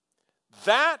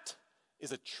 That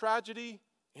is a tragedy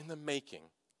in the making,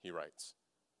 he writes.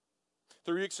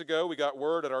 3 weeks ago, we got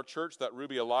word at our church that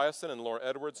Ruby Eliason and Laura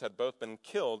Edwards had both been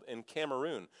killed in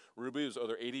Cameroon. Ruby was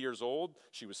over 80 years old.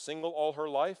 She was single all her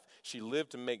life. She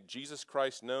lived to make Jesus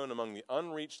Christ known among the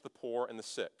unreached, the poor, and the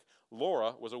sick.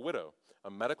 Laura was a widow, a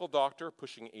medical doctor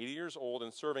pushing 80 years old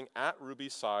and serving at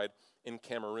Ruby's side in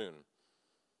Cameroon.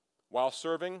 While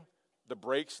serving, the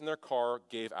brakes in their car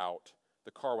gave out.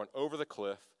 The car went over the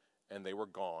cliff, and they were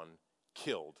gone,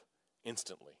 killed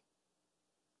instantly.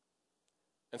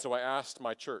 And so I asked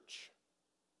my church,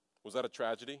 was that a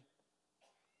tragedy?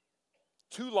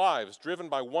 2 lives driven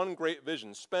by one great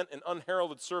vision, spent in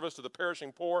unheralded service to the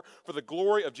perishing poor for the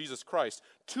glory of Jesus Christ.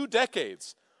 2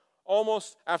 decades,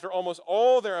 after almost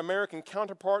all their American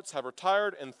counterparts have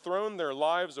retired and thrown their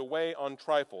lives away on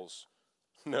trifles.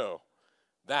 No,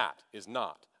 that is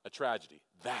not a tragedy.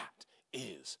 That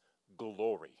is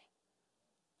glory.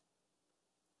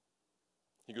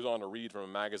 He goes on to read from a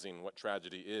magazine what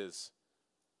tragedy is.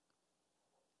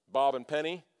 Bob and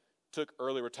Penny took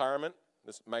early retirement,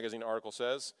 this magazine article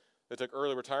says. They took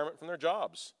early retirement from their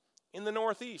jobs in the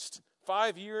Northeast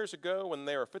 5 years ago when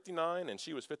they were 59 and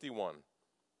she was 51.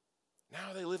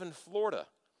 Now they live in Florida,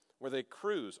 where they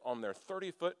cruise on their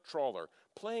 30-foot trawler,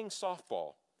 playing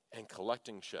softball and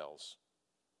collecting shells.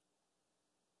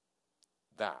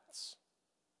 That's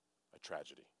a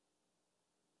tragedy.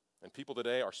 And people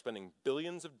today are spending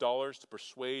billions of dollars to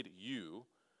persuade you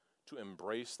to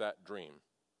embrace that dream.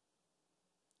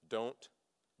 Don't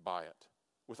buy it.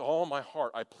 With all my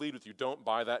heart, I plead with you, don't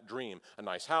buy that dream. A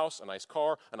nice house, a nice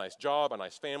car, a nice job, a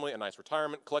nice family, a nice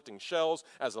retirement, collecting shells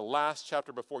as the last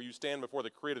chapter before you stand before the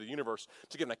creator of the universe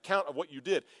to give an account of what you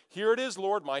did. Here it is,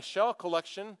 Lord, my shell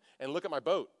collection, and look at my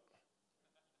boat.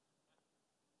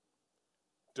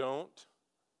 Don't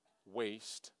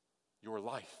waste your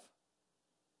life.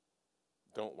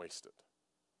 Don't waste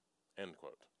it. End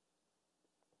quote.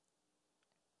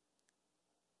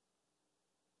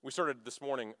 We started this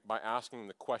morning by asking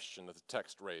the question that the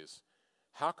text raised.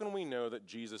 How can we know that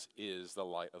Jesus is the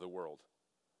light of the world?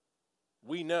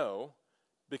 We know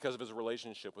because of his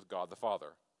relationship with God the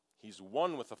Father. He's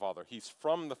one with the Father. He's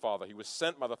from the Father. He was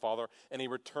sent by the Father, and he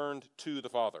returned to the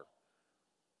Father.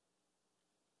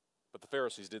 But the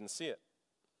Pharisees didn't see it.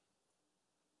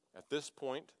 At this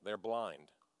point, they're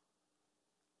blind.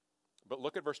 But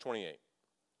look at verse 28.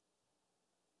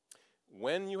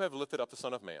 When you have lifted up the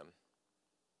Son of Man,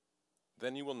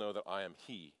 then you will know that I am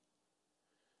he.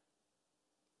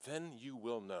 Then you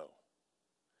will know.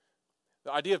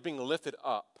 The idea of being lifted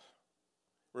up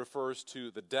refers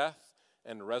to the death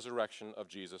and resurrection of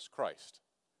Jesus Christ.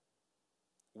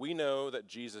 We know that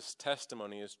Jesus'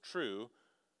 testimony is true,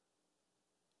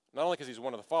 not only because he's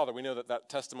one of the Father, we know that that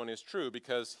testimony is true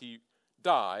because he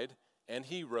died and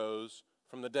he rose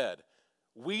from the dead.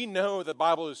 We know the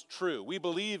Bible is true. We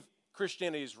believe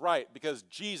Christianity is right because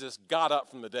Jesus got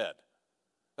up from the dead.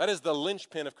 That is the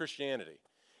linchpin of Christianity.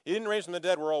 He didn't raise from the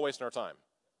dead, we're all wasting our time.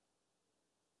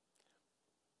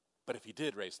 But if he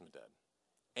did raise from the dead,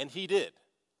 and he did,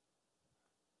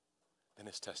 then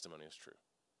his testimony is true.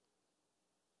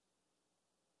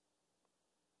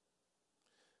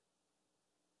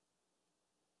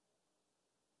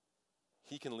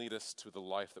 He can lead us to the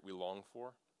life that we long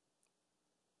for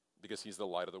because he's the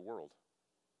light of the world.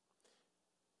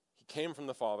 He came from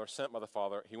the Father, sent by the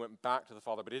Father. He went back to the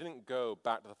Father, but he didn't go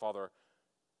back to the Father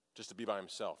just to be by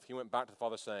himself. He went back to the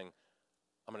Father saying,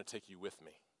 I'm going to take you with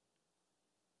me.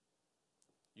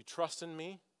 You trust in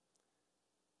me,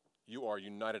 you are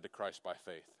united to Christ by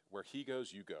faith. Where he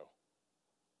goes, you go.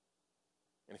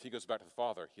 And if he goes back to the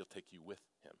Father, he'll take you with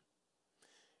him.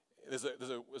 There's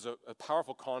a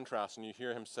powerful contrast when you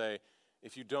hear him say,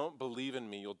 if you don't believe in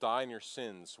me, you'll die in your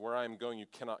sins. Where I am going, you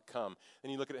cannot come.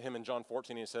 Then you look at him in John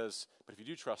 14, and he says, but if you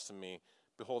do trust in me,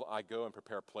 behold, I go and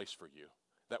prepare a place for you,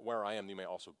 that where I am, you may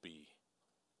also be.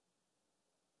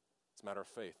 It's a matter of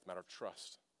faith, a matter of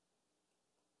trust.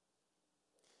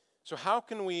 So how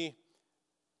can we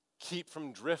keep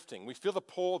from drifting. We feel the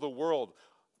pull of the world,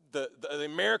 the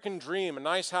American dream, a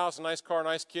nice house, a nice car,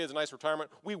 nice kids, a nice retirement.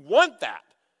 We want that.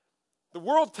 The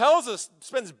world tells us,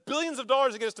 spends billions of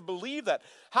dollars to get us to believe that.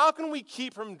 How can we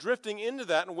keep from drifting into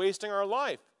that and wasting our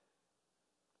life?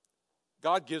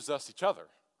 God gives us each other.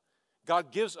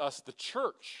 God gives us the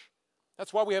church.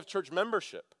 That's why we have church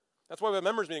membership. That's why we have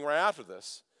members meeting right after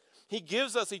this. He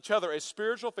gives us each other a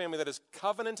spiritual family that is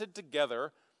covenanted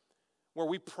together, where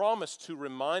we promise to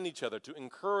remind each other, to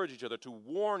encourage each other, to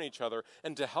warn each other,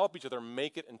 and to help each other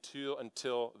make it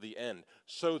until the end,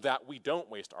 so that we don't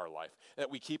waste our life,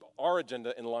 that we keep our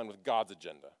agenda in line with God's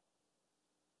agenda.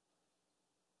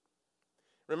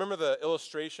 Remember the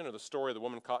illustration or the story of the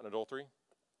woman caught in adultery?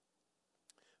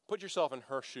 Put yourself in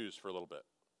her shoes for a little bit.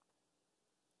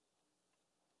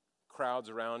 Crowds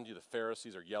around you, the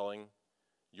Pharisees are yelling.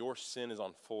 Your sin is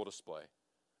on full display.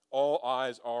 All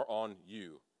eyes are on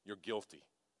you. You're guilty.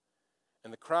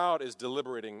 And the crowd is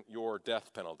deliberating your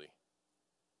death penalty.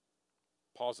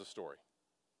 Pause the story.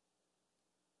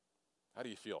 How do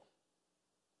you feel?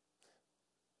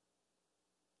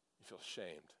 You feel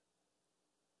ashamed.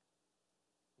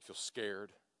 You feel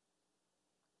scared.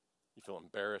 You feel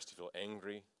embarrassed. You feel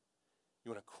angry.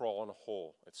 You want to crawl in a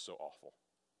hole. It's so awful.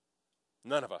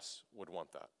 None of us would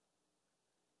want that.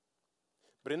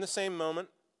 But in the same moment,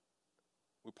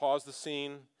 we pause the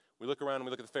scene. We look around and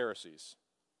we look at the Pharisees.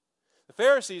 The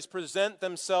Pharisees present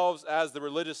themselves as the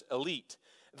religious elite.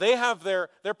 They're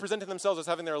presenting themselves as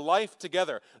having their life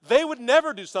together. They would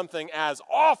never do something as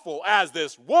awful as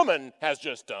this woman has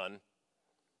just done.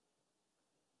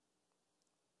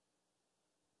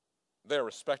 They're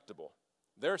respectable.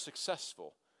 They're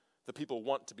successful. The people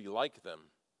want to be like them.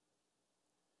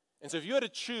 And so if you had to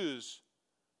choose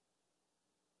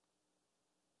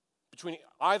between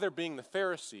either being the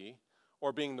Pharisee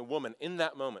or being the woman in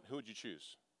that moment, who would you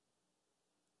choose?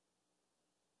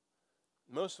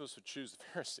 Most of us would choose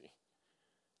the Pharisee.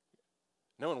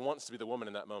 No one wants to be the woman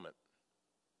in that moment.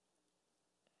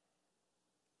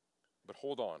 But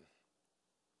hold on.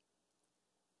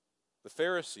 The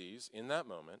Pharisees in that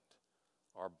moment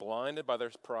are blinded by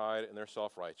their pride and their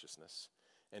self-righteousness.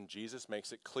 And Jesus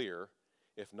makes it clear,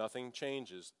 if nothing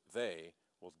changes, they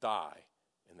will die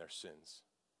in their sins.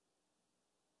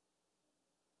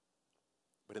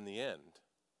 But in the end,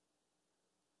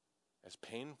 as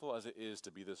painful as it is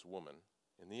to be this woman,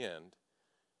 in the end,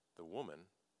 the woman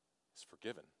is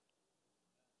forgiven.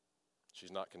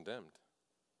 She's not condemned.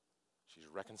 She's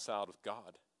reconciled with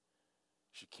God.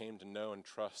 She came to know and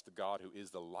trust the God who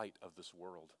is the light of this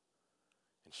world.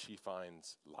 And she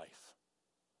finds life.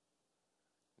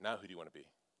 Now who do you want to be?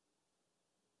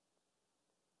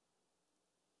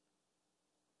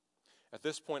 At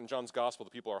this point in John's gospel,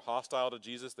 the people are hostile to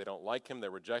Jesus. They don't like him.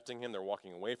 They're rejecting him. They're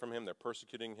walking away from him. They're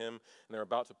persecuting him. And they're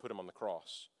about to put him on the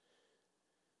cross.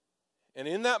 And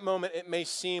in that moment, it may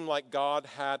seem like God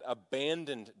had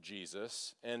abandoned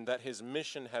Jesus and that his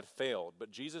mission had failed.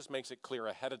 But Jesus makes it clear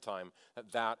ahead of time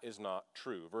that that is not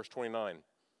true. Verse 29,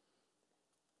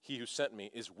 he who sent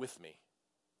me is with me.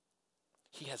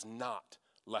 He has not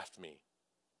left me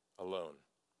alone.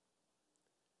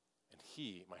 And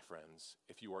he, my friends,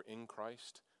 if you are in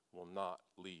Christ, will not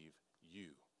leave you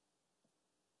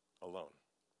alone.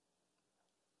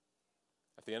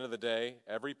 At the end of the day,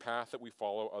 every path that we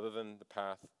follow other than the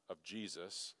path of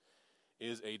Jesus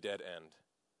is a dead end.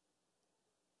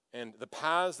 And the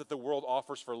paths that the world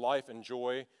offers for life and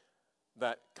joy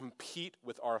that compete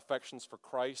with our affections for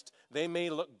Christ, they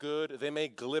may look good, they may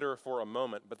glitter for a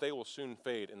moment, but they will soon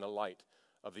fade in the light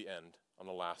of the end on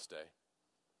the last day.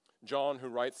 John, who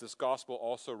writes this gospel,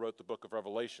 also wrote the book of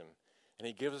Revelation, and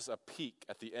he gives us a peek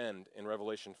at the end in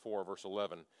Revelation 4, verse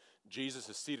 11. Jesus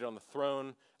is seated on the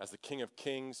throne as the King of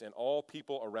Kings, and all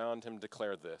people around him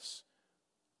declare this: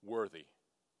 worthy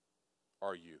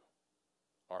are you,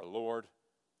 our Lord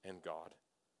and God.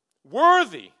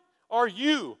 Worthy are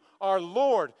you, our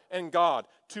Lord and God,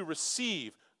 to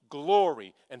receive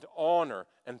glory and honor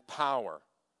and power.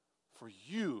 For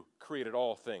you created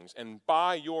all things, and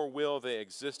by your will they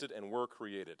existed and were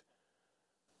created.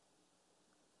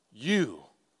 You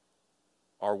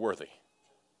are worthy.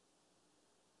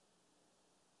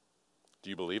 Do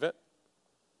you believe it?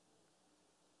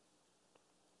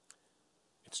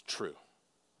 It's true.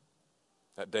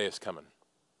 That day is coming.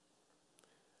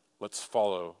 Let's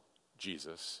follow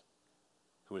Jesus,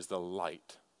 who is the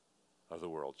light of the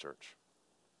world, church.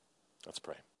 Let's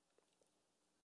pray.